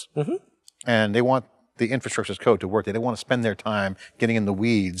workloads. And they want the infrastructure as code to work. They don't want to spend their time getting in the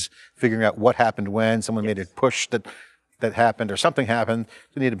weeds, figuring out what happened when, someone made a push that happened or something happened.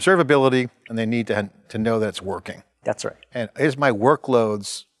 They need observability, and they need to know that it's working. That's right. And is my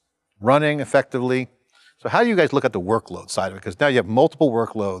workloads running effectively? So how do you guys look at the workload side of it? Because now you have multiple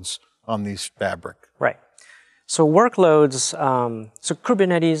workloads on these fabric. Right. So workloads, so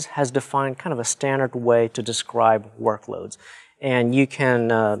Kubernetes has defined kind of a standard way to describe workloads. And you can,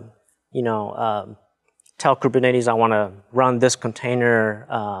 tell Kubernetes I want to run this container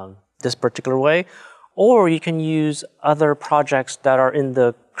this particular way. Or you can use other projects that are in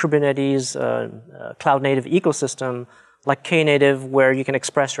the Kubernetes cloud native ecosystem, like Knative, where you can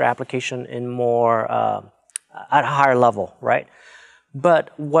express your application in more at a higher level, right? But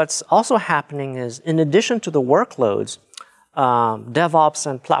what's also happening is, in addition to the workloads, DevOps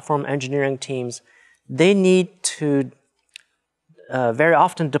and platform engineering teams, they need to very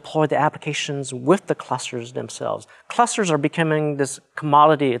often deploy the applications with the clusters themselves. Clusters are becoming this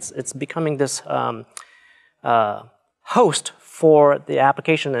commodity. It's becoming this host for the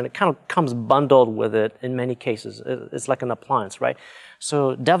application, and it kind of comes bundled with it in many cases. It's like an appliance, right?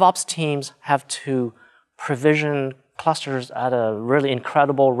 So DevOps teams have to provision clusters at a really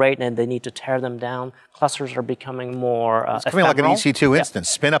incredible rate, and they need to tear them down. Clusters are becoming more it's becoming like an EC2 instance.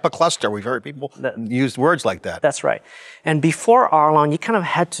 Spin up a cluster. We've heard people use words like that. That's right. And before Arlon, you kind of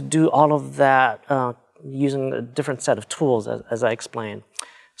had to do all of that using a different set of tools, as I explained.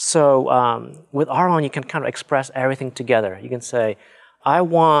 So with Arlon, you can kind of express everything together. You can say, I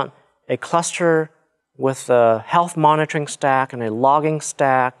want a cluster with a health monitoring stack and a logging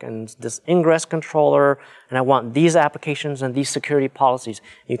stack and this ingress controller, and I want these applications and these security policies.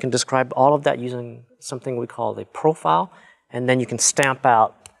 You can describe all of that using something we call a profile, and then you can stamp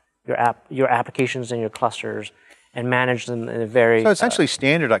out your applications and your clusters and manage them in a very... So essentially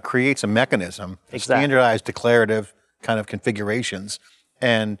standardized creates a mechanism, standardized declarative kind of configurations,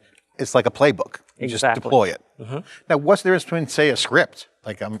 and it's like a playbook. You just deploy it. Now, what's the difference between, say, a script?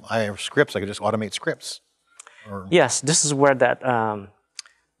 Like I have scripts, I could just automate scripts. Yes, this is where that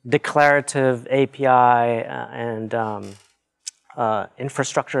declarative API and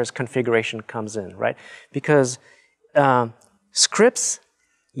infrastructure as configuration comes in, right? Because scripts,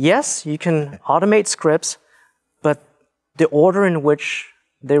 yes, you can automate scripts, but the order in which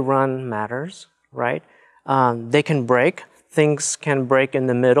they run matters, right? They can break. Things can break in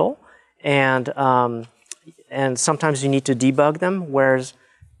the middle, and sometimes you need to debug them, whereas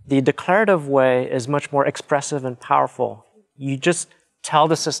the declarative way is much more expressive and powerful. You just tell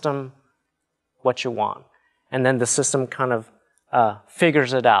the system what you want, and then the system kind of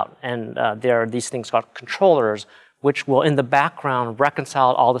figures it out. And there are these things called controllers, which will, in the background,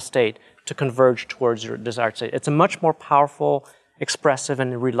 reconcile all the state to converge towards your desired state. It's a much more powerful, expressive,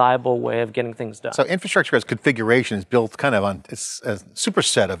 and reliable way of getting things done. So infrastructure as configuration is built kind of on, it's a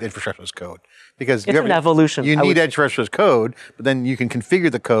superset of infrastructure as code. Because it's an evolution. You need infrastructure as code, but then you can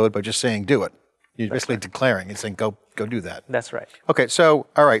configure the code by just saying, do it. You're basically declaring and saying, go do that. That's right. Okay, so,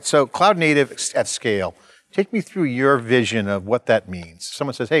 all right, so cloud native at scale. Take me through your vision of what that means.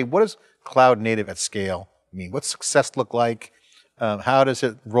 Someone says, hey, what does cloud native at scale mean? What's success look like? How does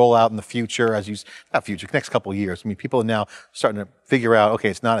it roll out in the future, next couple of years? I mean, people are now starting to figure out, okay,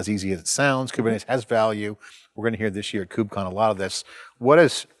 it's not as easy as it sounds. Kubernetes has value. We're going to hear this year at KubeCon a lot of this. What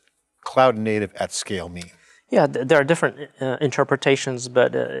does cloud native at scale mean? Yeah, there are different interpretations,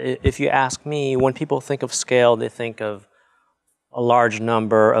 but if you ask me, when people think of scale, they think of a large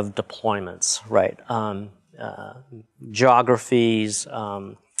number of deployments, right? Geographies,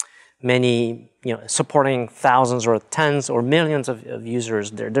 many, supporting thousands or tens or millions of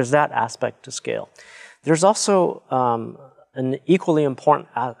users. There's that aspect to scale. There's also an equally important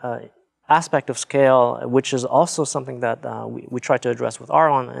aspect of scale, which is also something that we try to address with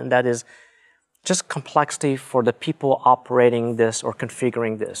Arlon, and that is just complexity for the people operating this or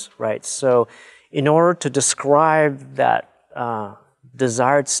configuring this, right? So in order to describe that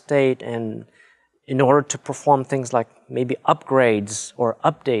desired state, and in order to perform things like maybe upgrades or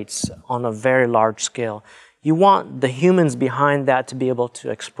updates on a very large scale, you want the humans behind that to be able to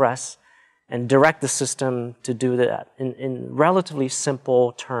express and direct the system to do that in relatively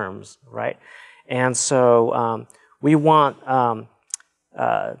simple terms, right? And so we want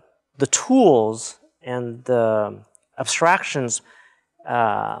the tools and the abstractions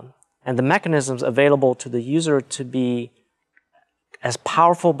and the mechanisms available to the user to be as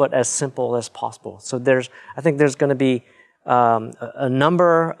powerful but as simple as possible. So I think there's going to be a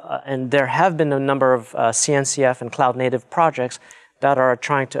number, and there have been a number of CNCF and cloud native projects that are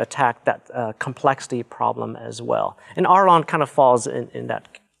trying to attack that complexity problem as well. And Arlon kind of falls in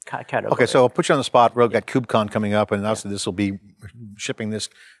that category. Okay, so I'll put you on the spot. We've got KubeCon coming up, and obviously this will be shipping this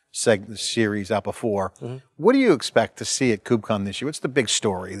series out before. What do you expect to see at KubeCon this year? What's the big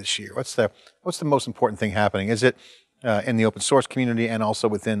story this year? What's the most important thing happening? Is it in the open source community and also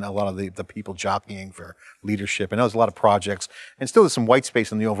within a lot of the people jockeying for leadership? I know there's a lot of projects, and still there's some white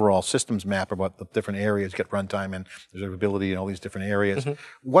space in the overall systems map about the different areas, get runtime and observability in all these different areas.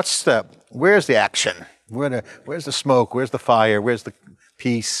 Where's the action? Where's the smoke? Where's the fire? Where's the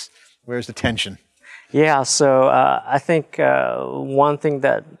peace? Where's the tension? Yeah, so I think one thing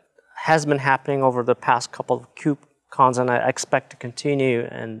that has been happening over the past couple of KubeCons, and I expect to continue,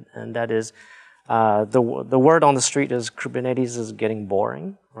 and that is the word on the street is Kubernetes is getting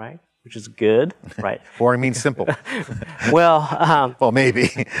boring, right? Which is good, right? Boring means simple. Well, well,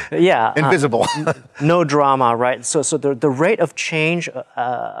 maybe. Yeah. Invisible. No drama, right? So the rate of change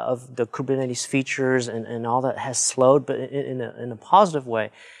of the Kubernetes features and all that has slowed, but in a positive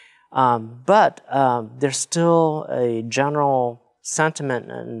way. But there's still a general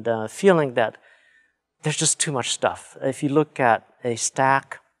sentiment and feeling that there's just too much stuff. If you look at a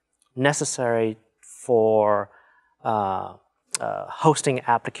stack necessary for hosting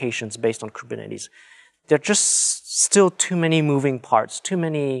applications based on Kubernetes, there are just still too many moving parts, too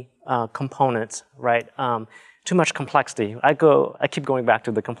many components, right? Too much complexity. I keep going back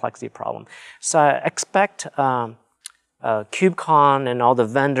to the complexity problem. So I expect KubeCon and all the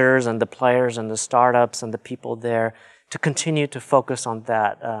vendors and the players and the startups and the people there to continue to focus on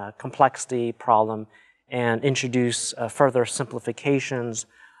that complexity problem and introduce further simplifications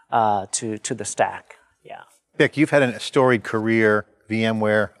to the stack. Yeah. Bich, you've had a storied career,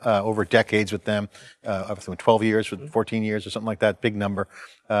 VMware, over decades with them, obviously 12 years, 14 years or something like that, big number.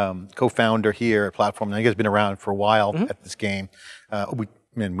 Co-founder here at Platform9. You guys have been around for a while at this game. We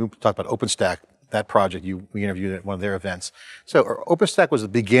talked about OpenStack, that project we interviewed at one of their events. So OpenStack was the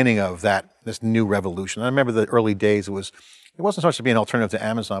beginning of this new revolution. I remember the early days, it wasn't so much to be an alternative to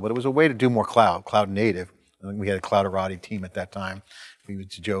Amazon, but it was a way to do more cloud native. I think we had a Clouderati team at that time. We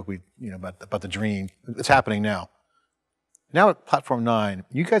used to joke, about the dream. It's happening now. Now at Platform9,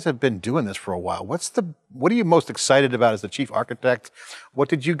 you guys have been doing this for a while. What are you most excited about as the chief architect? What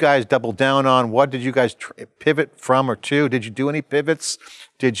did you guys double down on? What did you guys pivot from or to? Did you do any pivots?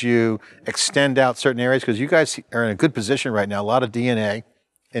 Did you extend out certain areas? Because you guys are in a good position right now, a lot of DNA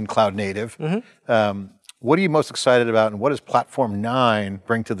in cloud native. What are you most excited about, and what does Platform9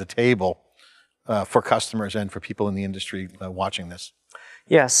 bring to the table for customers and for people in the industry watching this?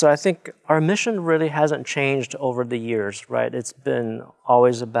 Yeah, so I think our mission really hasn't changed over the years, right? It's been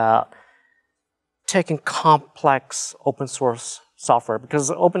always about taking complex open source software, because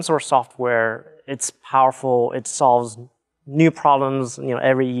open source software, it's powerful, it solves new problems,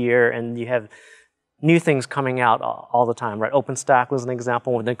 every year, and you have new things coming out all the time, right? OpenStack was an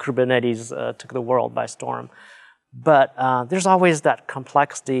example when the Kubernetes took the world by storm. But there's always that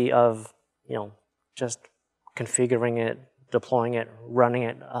complexity of, just configuring it, deploying it, running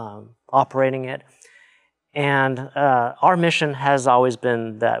it, operating it. And our mission has always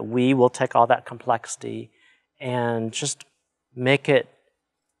been that we will take all that complexity and just make it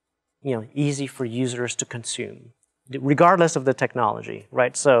easy for users to consume, regardless of the technology,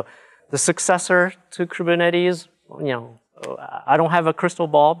 right? So the successor to Kubernetes, I don't have a crystal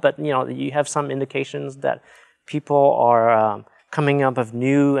ball, but you have some indications that people are coming up with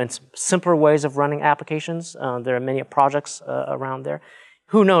new and simpler ways of running applications. There are many projects around there.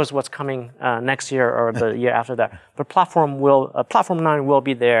 Who knows what's coming next year or the year after that? But Platform9 will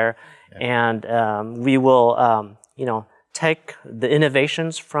be there, and we will, take the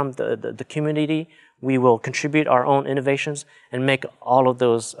innovations from the community. We will contribute our own innovations and make all of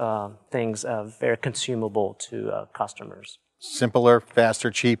those things very consumable to customers. Simpler, faster,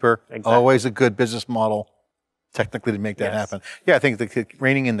 cheaper. Exactly. Always a good business model, technically, to make that happen. Yeah, I think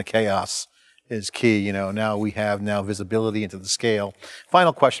reining in the chaos is key. Now we have visibility into the scale.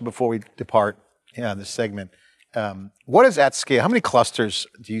 Final question before we depart this segment. What is at scale? How many clusters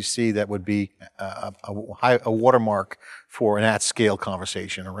do you see that would be a watermark for an at scale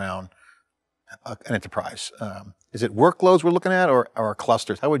conversation around an enterprise? Is it workloads we're looking at, or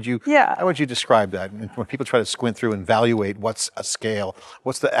clusters? How would you describe that? When people try to squint through and evaluate what's a scale,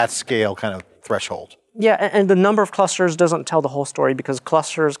 what's the at scale kind of threshold? Yeah, and the number of clusters doesn't tell the whole story, because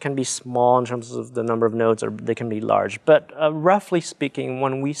clusters can be small in terms of the number of nodes, or they can be large. But roughly speaking,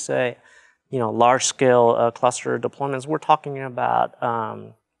 when we say, large-scale cluster deployments, we're talking about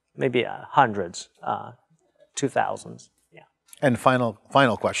maybe hundreds to thousands. Yeah. And final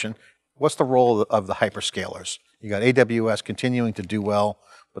question: what's the role of the hyperscalers? You got AWS continuing to do well,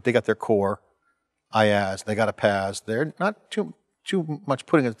 but they got their core, IaaS, they got a PaaS. They're not too much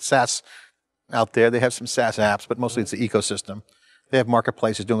putting a SaaS out there. They have some SaaS apps, but mostly it's the ecosystem. They have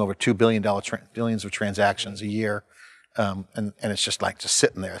marketplaces doing over $2 billions of transactions a year, and it's just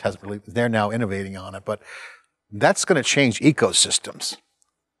sitting there. It hasn't really. They're now innovating on it, but that's going to change ecosystems.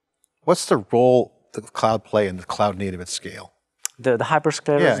 What's the role the cloud play in the cloud native at scale? The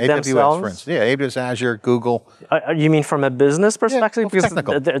hyperscalers themselves? AWS, for instance. Yeah, AWS, Azure, Google. You mean from a business perspective? Because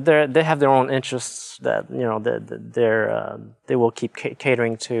technical. They have their own interests that they will keep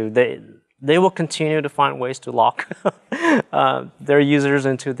catering to. they will continue to find ways to lock their users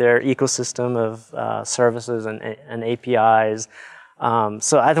into their ecosystem of services and APIs.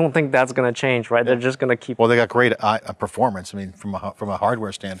 So I don't think that's going to change, right? Yeah. They're just going to keep. Well, they got great performance. I mean, from a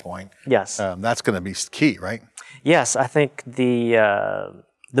hardware standpoint. Yes. That's going to be key, right? Yes, I think the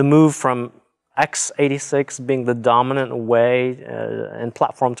move from x86 being the dominant way and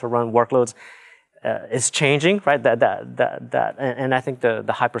platform to run workloads is changing, right? And I think the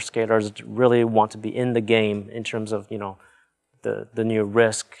hyperscalers really want to be in the game in terms of the new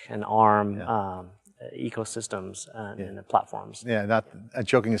RISC and ARM ecosystems and the platforms. Yeah, not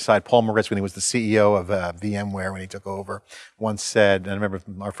joking aside, Paul Moritz, when he was the CEO of VMware when he took over, once said, and I remember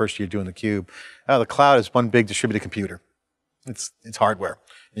our first year doing theCUBE, the cloud is one big distributed computer. It's hardware,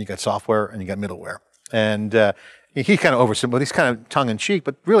 and you got software, and you got middleware. And he kind of oversimplified, he's kind of tongue-in-cheek,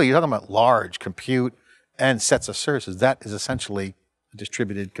 but really you're talking about large compute and sets of services. That is essentially a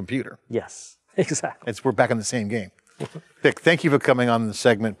distributed computer. Yes, exactly. We're back in the same game. Vic, thank you for coming on the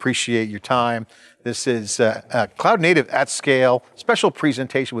segment. Appreciate your time. This is Cloud Native at Scale, special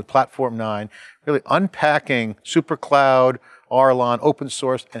presentation with Platform9, really unpacking SuperCloud, Arlon, open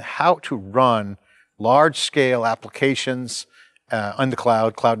source, and how to run large-scale applications on the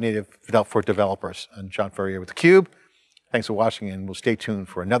cloud, Cloud Native for developers. I'm John Furrier with theCUBE. Thanks for watching, and we'll stay tuned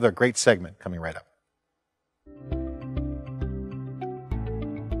for another great segment coming right up.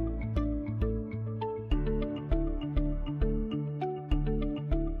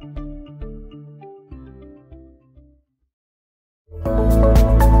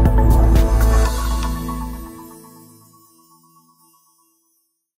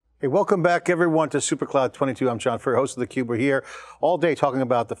 Hey, welcome back everyone to SuperCloud 22. I'm John Furrier, host of theCUBE. We're here all day talking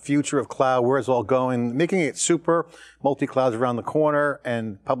about the future of cloud, where it's all going, making it super, multi-cloud's around the corner,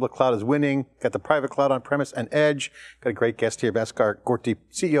 and public cloud is winning. Got the private cloud on-premise and edge. Got a great guest here, Bhaskar Gorti,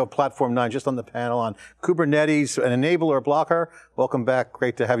 CEO of Platform9, just on the panel on Kubernetes, an enabler, blocker. Welcome back,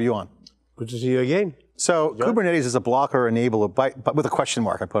 great to have you on. Good to see you again. So John? Kubernetes is a blocker enabler, but with a question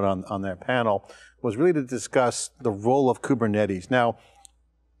mark I put on that panel, was really to discuss the role of Kubernetes. Now,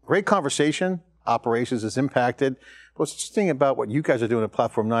 great conversation, operations is impacted. What's interesting about what you guys are doing at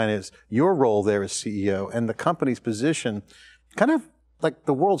Platform9 is your role there as CEO and the company's position, kind of like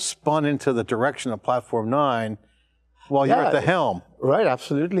the world spun into the direction of Platform9 while you're at the helm. Right,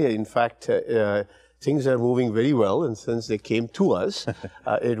 absolutely. In fact, things are moving very well, and since they came to us,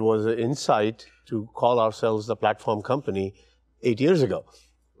 it was an insight to call ourselves the platform company 8 years ago,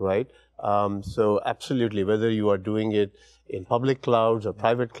 right? So absolutely, whether you are doing it in public clouds or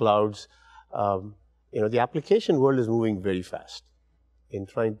private clouds, the application world is moving very fast in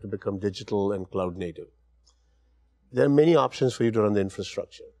trying to become digital and cloud native. There are many options for you to run the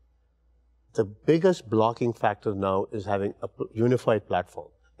infrastructure. The biggest blocking factor now is having a unified platform,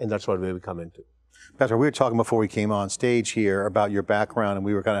 and that's what we come into. Bhaskar, we were talking before we came on stage here about your background, and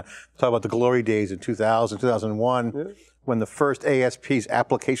we were kind of talking about the glory days in 2000, 2001, yeah. When the first ASPs,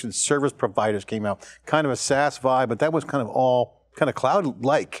 application service providers, came out. Kind of a SaaS vibe, but that was kind of all kind of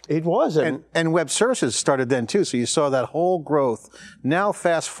cloud-like. It was. And web services started then too, so you saw that whole growth. Now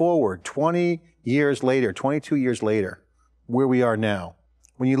fast forward 20 years later, 22 years later, where we are now.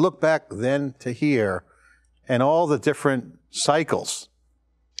 When you look back then to here, and all the different cycles.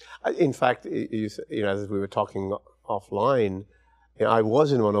 In fact, as we were talking offline, I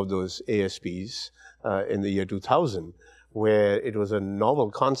was in one of those ASPs in the year 2000, where it was a novel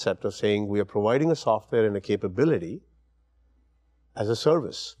concept of saying we are providing a software and a capability as a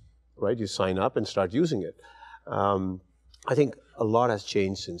service, right? You sign up and start using it. I think a lot has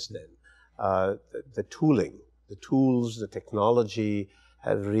changed since then. The tooling, the tools, the technology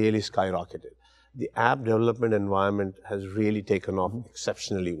have really skyrocketed. The app development environment has really taken off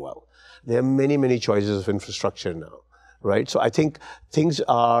exceptionally well. There are many, many choices of infrastructure now, right? So I think things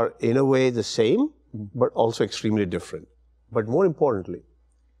are in a way the same, but also extremely different. But more importantly,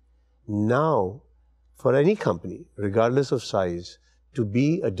 now for any company, regardless of size, to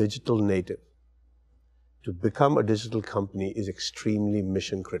be a digital native, to become a digital company is extremely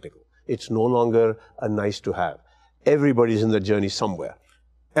mission critical. It's no longer a nice to have. Everybody's in the journey somewhere.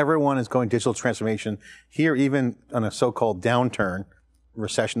 Everyone is going digital transformation. Here, even on a so-called downturn,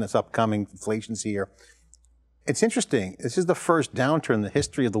 recession that's upcoming, inflation's here. It's interesting. This is the first downturn in the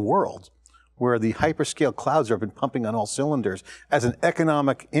history of the world where the hyperscale clouds have been pumping on all cylinders as an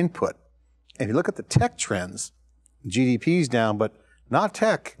economic input. And if you look at the tech trends, GDP's down, but not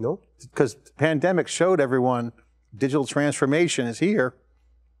tech. No. Because the pandemic showed everyone digital transformation is here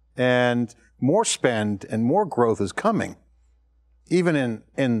and more spend and more growth is coming, even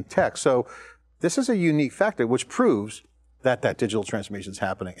in tech. So this is a unique factor, which proves that digital transformation is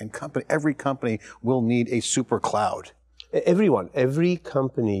happening, and every company will need a super cloud. Every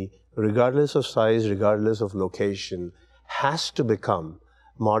company, regardless of size, regardless of location, has to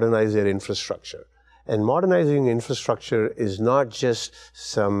modernize their infrastructure. And modernizing infrastructure is not just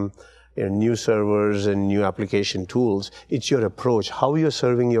some new servers and new application tools. It's your approach, how you're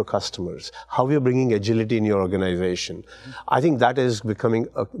serving your customers, how you're bringing agility in your organization. I think that is becoming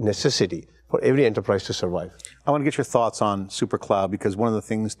a necessity for every enterprise to survive. I want to get your thoughts on SuperCloud, because one of the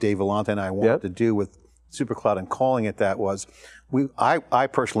things Dave Vellante and I wanted to do with SuperCloud and calling it that was, I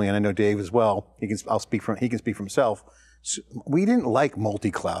personally, and I know Dave as well, he can speak for himself, we didn't like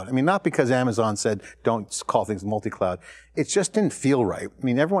multi-cloud. I mean, not because Amazon said don't call things multi-cloud. It just didn't feel right. I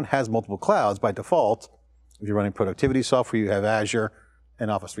mean, everyone has multiple clouds by default. If you're running productivity software, you have Azure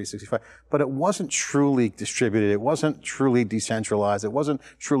and Office 365. But it wasn't truly distributed. It wasn't truly decentralized. It wasn't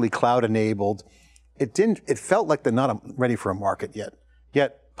truly cloud-enabled. It felt like they're not ready for a market yet.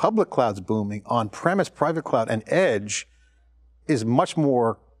 Yet public cloud's booming. On-premise private cloud and edge is much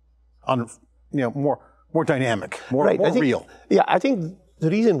more more dynamic, more real. Yeah, I think the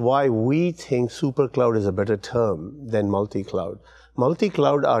reason why we think super cloud is a better term than multi-cloud.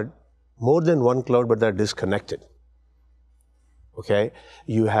 Multi-cloud are more than one cloud, but they're disconnected. Okay?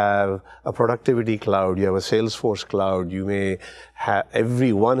 You have a productivity cloud, you have a Salesforce cloud, you may have,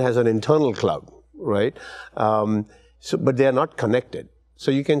 everyone has an internal cloud, right? But they are not connected.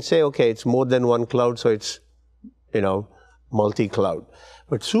 So you can say, okay, it's more than one cloud, so it's, multi-cloud.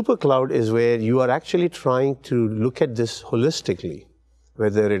 But super cloud is where you are actually trying to look at this holistically,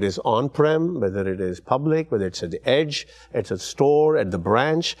 whether it is on-prem, whether it is public, whether it's at the edge, it's a store, at the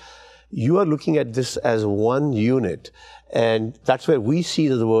branch. You are looking at this as one unit. And that's where we see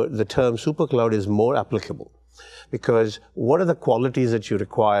the term super cloud is more applicable. Because what are the qualities that you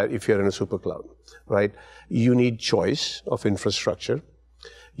require if you're in a super cloud, right? You need choice of infrastructure.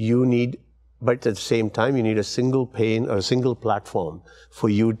 But at the same time, you need a single pane or a single platform for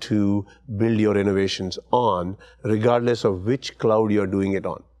you to build your innovations on, regardless of which cloud you're doing it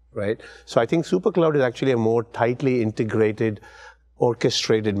on, right? So I think SuperCloud is actually a more tightly integrated,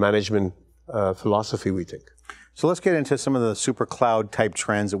 orchestrated management philosophy, we think. So let's get into some of the super cloud type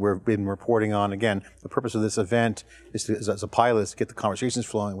trends that we've been reporting on. Again, the purpose of this event is as a pilot is to get the conversations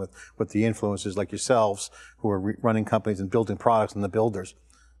flowing with the influencers like yourselves who are running companies and building products and the builders.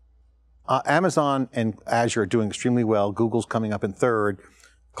 Amazon and Azure are doing extremely well. Google's coming up in third.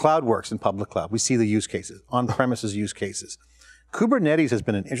 Cloud works in public cloud. We see the use cases, on-premises use cases. Kubernetes has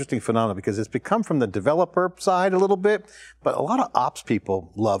been an interesting phenomenon because it's become from the developer side a little bit, but a lot of ops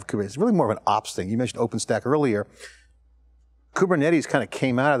people love Kubernetes. It's really more of an ops thing. You mentioned OpenStack earlier. Kubernetes kind of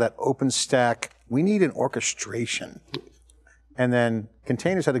came out of that OpenStack, we need an orchestration. And then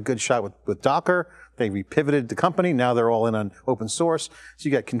containers had a good shot with Docker. They repivoted the company. Now they're all in on open source. So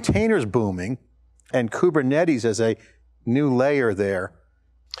you got containers booming and Kubernetes as a new layer there.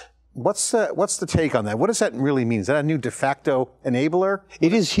 What's the take on that? What does that really mean? Is that a new de facto enabler?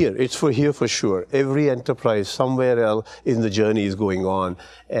 It is here. It's here for sure. Every enterprise somewhere else in the journey is going on.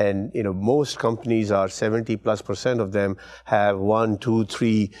 And most companies are 70+% of them have 1, 2,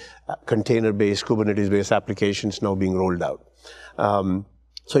 3 container-based, Kubernetes-based applications now being rolled out.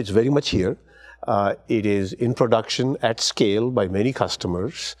 So it's very much here. It is in production at scale by many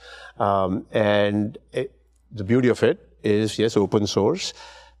customers. The beauty of it is, yes, open source,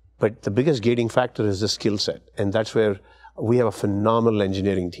 but the biggest gating factor is the skill set. And that's where we have a phenomenal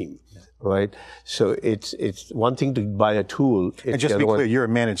engineering team, right? So it's one thing to buy a tool. And just to be clear, you're a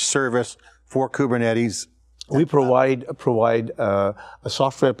managed service for Kubernetes. We provide a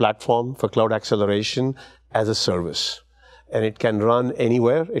software platform for cloud acceleration as a service. And it can run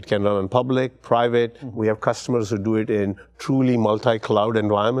anywhere. It can run on public, private. We have customers who do it in truly multi-cloud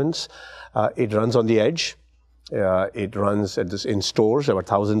environments. It runs on the edge. It runs in stores. There are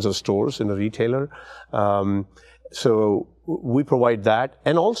thousands of stores in a retailer. So we provide that.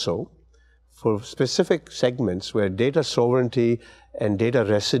 And also, for specific segments where data sovereignty and data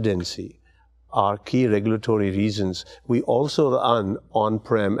residency are key regulatory reasons, we also run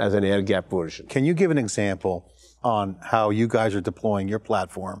on-prem as an air-gap version. Can you give an example on how you guys are deploying your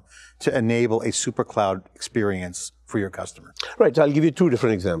platform to enable a super cloud experience for your customer? Right, so I'll give you 2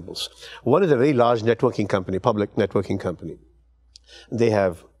 different examples. One is a very large networking company, public networking company. They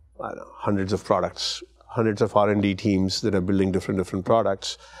have hundreds of products, hundreds of R&D teams that are building different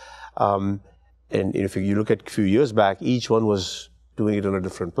products. And if you look at a few years back, each one was doing it on a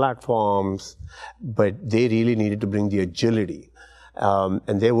different platforms, but they really needed to bring the agility.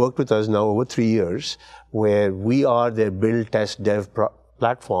 And they worked with us now over 3 years, where we are their build, test, dev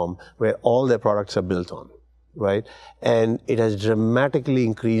platform, where all their products are built on. right? And it has dramatically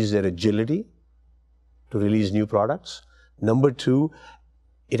increased their agility to release new products. Number two,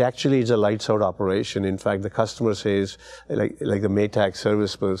 it actually is a lights out operation. In fact, the customer says, like the Maytag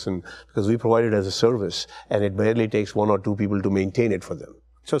service person, because we provide it as a service, and it barely takes 1 or 2 people to maintain it for them.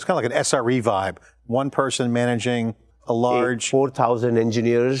 So it's kind of like an SRE vibe. One person managing a large 4,000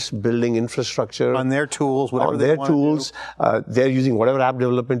 engineers building infrastructure on their tools, whatever on they their want to tools. They're using whatever app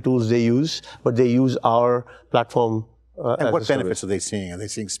development tools they use, but they use our platform. And what benefits are they seeing? Are they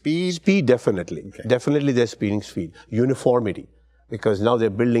seeing speed? Speed, definitely. Okay. Definitely they're speeding speed. Uniformity, because now they're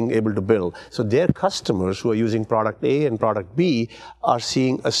able to build. So their customers who are using product A and product B are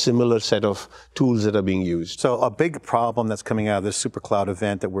seeing a similar set of tools that are being used. So a big problem that's coming out of this SuperCloud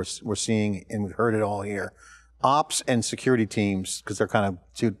event that we're seeing, and we've heard it all here, ops and security teams, because they're kind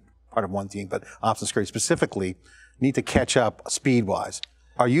of part of one team, but ops and security specifically need to catch up speed-wise.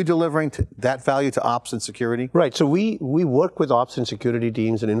 Are you delivering that value to ops and security? Right. So we work with ops and security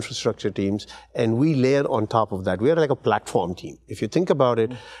teams and infrastructure teams, and we layer on top of that. We are like a platform team. If you think about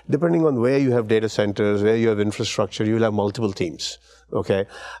it, depending on where you have data centers, where you have infrastructure, you will have multiple teams. Okay.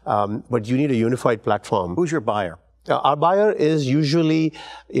 But you need a unified platform. Who's your buyer? Our buyer is usually,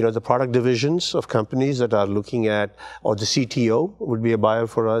 the product divisions of companies that are looking at, or the CTO would be a buyer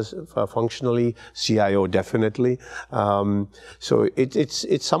for us functionally, CIO definitely. So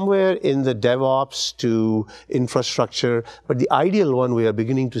it's somewhere in the DevOps to infrastructure, but the ideal one we are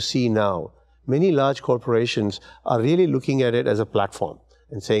beginning to see now. Many large corporations are really looking at it as a platform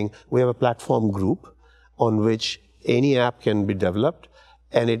and saying, we have a platform group on which any app can be developed,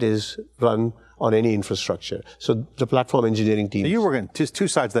 and it is run on any infrastructure. So the platform engineering team. So you work in two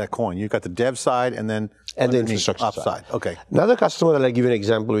sides of that coin. You've got the dev side and then the infrastructure side. Okay. Another customer that I give you an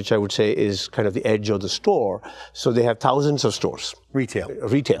example, which I would say is kind of the edge of the store. So they have thousands of stores. Retail,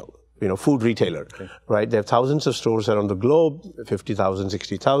 food retailer, okay. Right? They have thousands of stores around the globe, 50,000,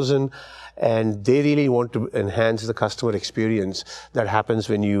 60,000, and they really want to enhance the customer experience that happens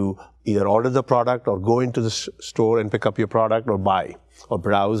when you either order the product or go into the store and pick up your product or buy or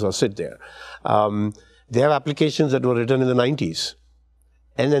browse or sit there. They have applications that were written in the 90s.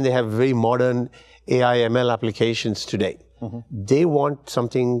 And then they have very modern AI, ML applications today. Mm-hmm. They want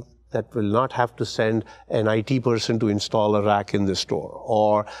something that will not have to send an IT person to install a rack in the store.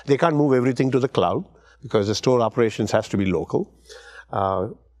 Or they can't move everything to the cloud because the store operations has to be local.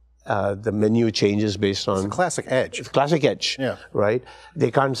 The menu changes based on... It's a classic edge. It's classic edge, yeah. Right? They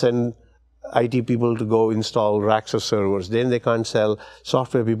can't send IT people to go install racks of servers. Then they can't sell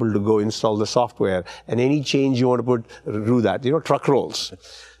software people to go install the software. And any change you want to do that. Truck rolls.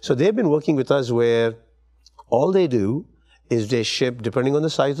 So they've been working with us where all they do is they ship, depending on the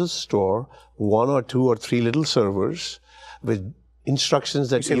size of the store, 1 or 2 or 3 little servers with instructions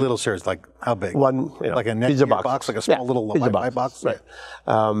that... You say little servers, like how big? One, like a Netgear box, like a small little Wi-Fi box? Right.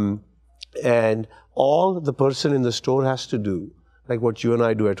 And all the person in the store has to do, like what you and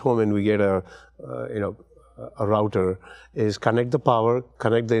I do at home, and we get a router, is connect the power,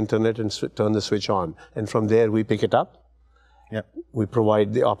 connect the internet, and turn the switch on. And from there, we pick it up. Yep. We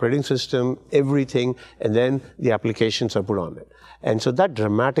provide the operating system, everything, and then the applications are put on it. And so that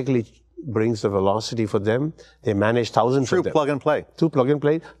dramatically brings the velocity for them. They manage thousands of them. True plug and play. True plug and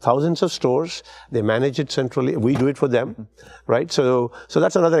play. Thousands of stores. They manage it centrally. We do it for them, right? So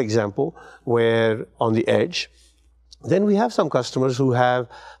that's another example where on the edge. Then we have some customers who have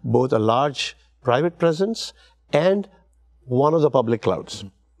both a large private presence and one of the public clouds,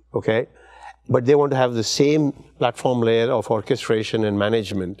 okay? But they want to have the same platform layer of orchestration and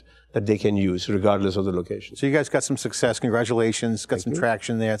management that they can use regardless of the location. So you guys got some success. Congratulations. Got some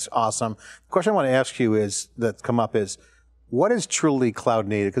traction there. It's awesome. The question I want to ask you is, what is truly cloud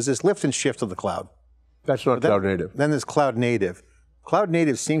native? Because there's lift and shift of the cloud. That's not cloud native. Then there's cloud native. Cloud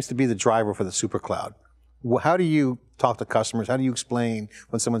native seems to be the driver for the super cloud. How do you talk to customers? How do you explain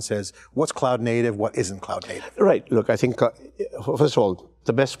when someone says, what's cloud native, what isn't cloud native? Right. Look, I think, first of all,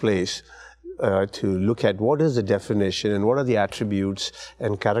 the best place to look at what is the definition and what are the attributes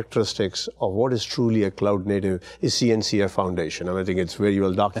and characteristics of what is truly a cloud native is CNCF Foundation. I think it's very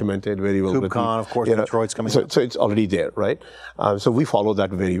well documented, very well written. KubeCon, of course, Detroit's coming up. So it's already there, right? So we follow that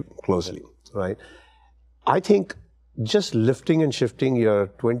very closely, right? I think just lifting and shifting your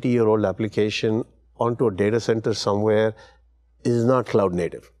 20-year-old application onto a data center somewhere is not cloud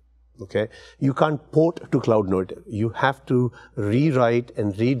native. Okay, you can't port to cloud native. You have to rewrite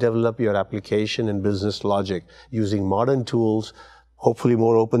and redevelop your application and business logic using modern tools, hopefully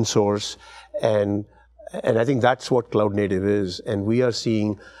more open source, and I think that's what cloud native is. And we are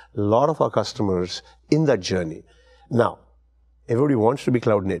seeing a lot of our customers in that journey. Now, everybody wants to be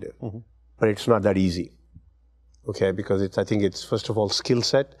cloud native, but it's not that easy. Okay, because I think it's, first of all, skill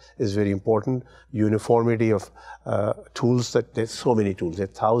set is very important. Uniformity of tools, there's so many tools. There are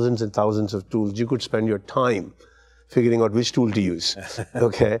thousands and thousands of tools. You could spend your time figuring out which tool to use,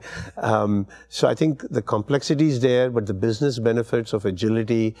 okay? So I think the complexity is there, but the business benefits of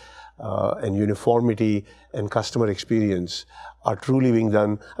agility and uniformity and customer experience are truly being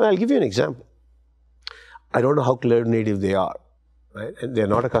done. I mean, I'll give you an example. I don't know how cloud native they are, right? And they're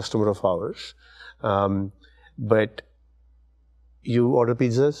not a customer of ours, but you order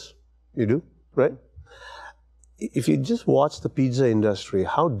pizzas, you do, right? If you just watch the pizza industry,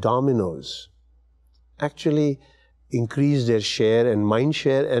 how Domino's actually increased their share and mind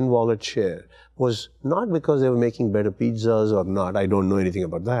share and wallet share was not because they were making better pizzas or not, I don't know anything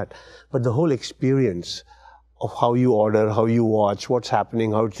about that, but the whole experience of how you order, how you watch, what's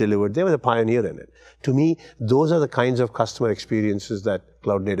happening, how it's delivered, they were the pioneer in it. To me, those are the kinds of customer experiences that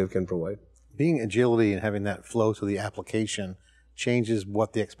cloud native can provide. Being agility and having that flow to the application changes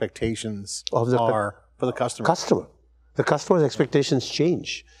what the expectations are for the customer. The customer's expectations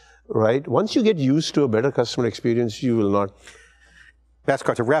change. Right? Once you get used to a better customer experience, you will not.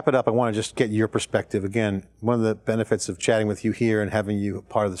 Bhaskar, to wrap it up, I want to just get your perspective. Again, one of the benefits of chatting with you here and having you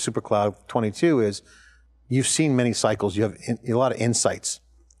part of the SuperCloud 22 is you've seen many cycles. You have a lot of insights.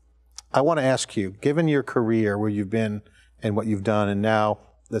 I want to ask you, given your career, where you've been and what you've done, and now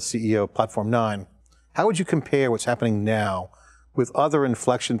the CEO of Platform9, how would you compare what's happening now with other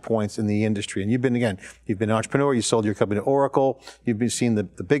inflection points in the industry? And you've been an entrepreneur, you sold your company to Oracle, you've been seeing the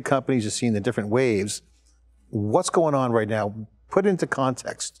big companies, you've seen the different waves. What's going on right now? Put into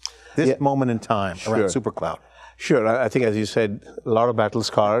context this moment in time around SuperCloud. Sure, I think as you said, a lot of battle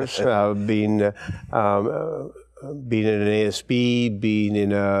scars, been in an ASP, been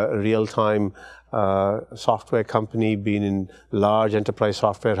in a real-time software company, been in large enterprise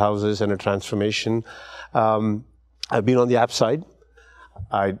software houses and a transformation. I've been on the app side.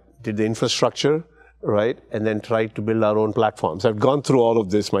 I did the infrastructure, right, and then tried to build our own platforms. I've gone through all of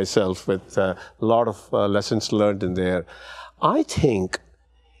this myself with a lot of lessons learned in there. I think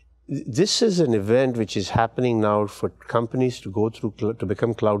this is an event which is happening now for companies to go through, to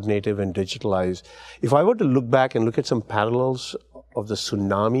become cloud native and digitalize. If I were to look back and look at some parallels of the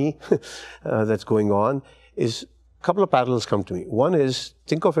tsunami that's going on, is a couple of parallels come to me. One is,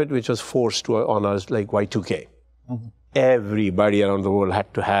 think of it, which was forced on us like Y2K. Mm-hmm. Everybody around the world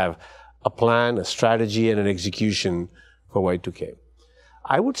had to have a plan, a strategy, and an execution for Y2K.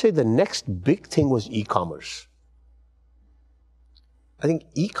 I would say the next big thing was e-commerce. I think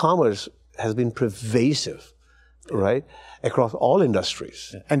e-commerce has been pervasive, right, across all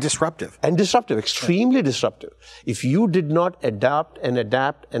industries. And disruptive. And disruptive, extremely disruptive. If you did not adapt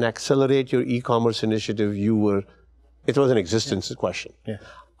and accelerate your e-commerce initiative, it was an existence question. Yeah.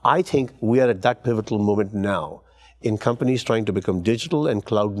 I think we are at that pivotal moment now in companies trying to become digital and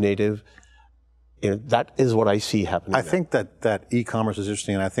cloud native. That is what I see happening. I think that e-commerce is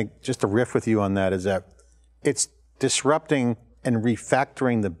interesting, and I think just to riff with you on that is that it's disrupting and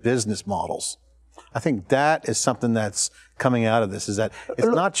refactoring the business models. I think that is something that's coming out of this, is that it's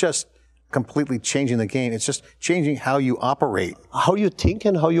not just completely changing the game, it's just changing how you operate. How you think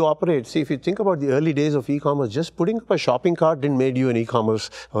and how you operate. See, if you think about the early days of e-commerce, just putting up a shopping cart didn't make you an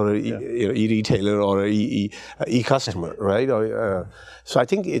e-commerce or e-retailer or e-customer, right? So I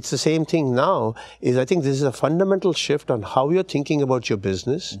think it's the same thing now, I think this is a fundamental shift on how you're thinking about your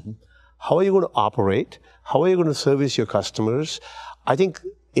business. Mm-hmm. How are you going to operate? How are you going to service your customers? I think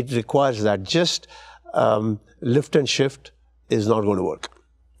it requires that. Just lift and shift is not going to work.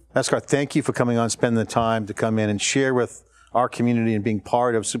 Bhaskar, thank you for coming on, spending the time to come in and share with our community and being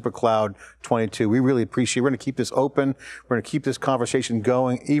part of SuperCloud 22. We really appreciate it. We're going to keep this open. We're going to keep this conversation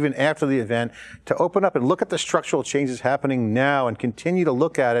going even after the event to open up and look at the structural changes happening now and continue to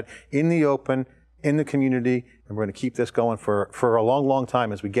look at it in the open, in the community. And we're going to keep this going for a long, long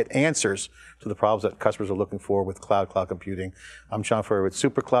time as we get answers to the problems that customers are looking for with cloud computing. I'm John Furrier with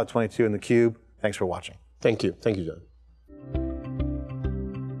SuperCloud 22 and theCUBE. Thanks for watching. Thank you. Thank you, John.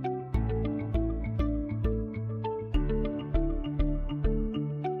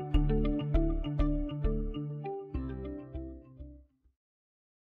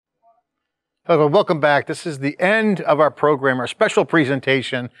 Hello, welcome back. This is the end of our program, our special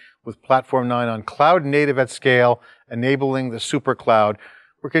presentation with Platform9 on cloud native at scale, enabling the SuperCloud.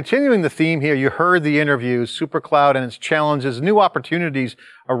 We're continuing the theme here. You heard the interviews, SuperCloud and its challenges, new opportunities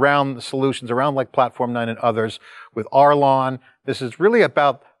around the solutions, around like Platform9 and others with Arlon. This is really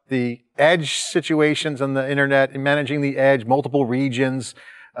about the edge situations on the internet and managing the edge, multiple regions,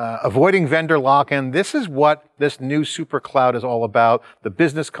 avoiding vendor lock-in. This is what this new super cloud is all about, the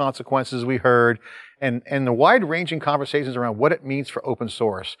business consequences we heard, and the wide-ranging conversations around what it means for open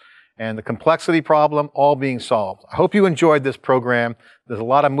source, and the complexity problem all being solved. I hope you enjoyed this program. There's a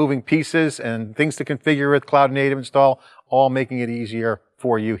lot of moving pieces and things to configure with Cloud Native Install, all making it easier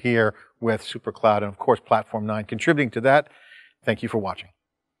for you here with SuperCloud, and of course Platform9 contributing to that. Thank you for watching.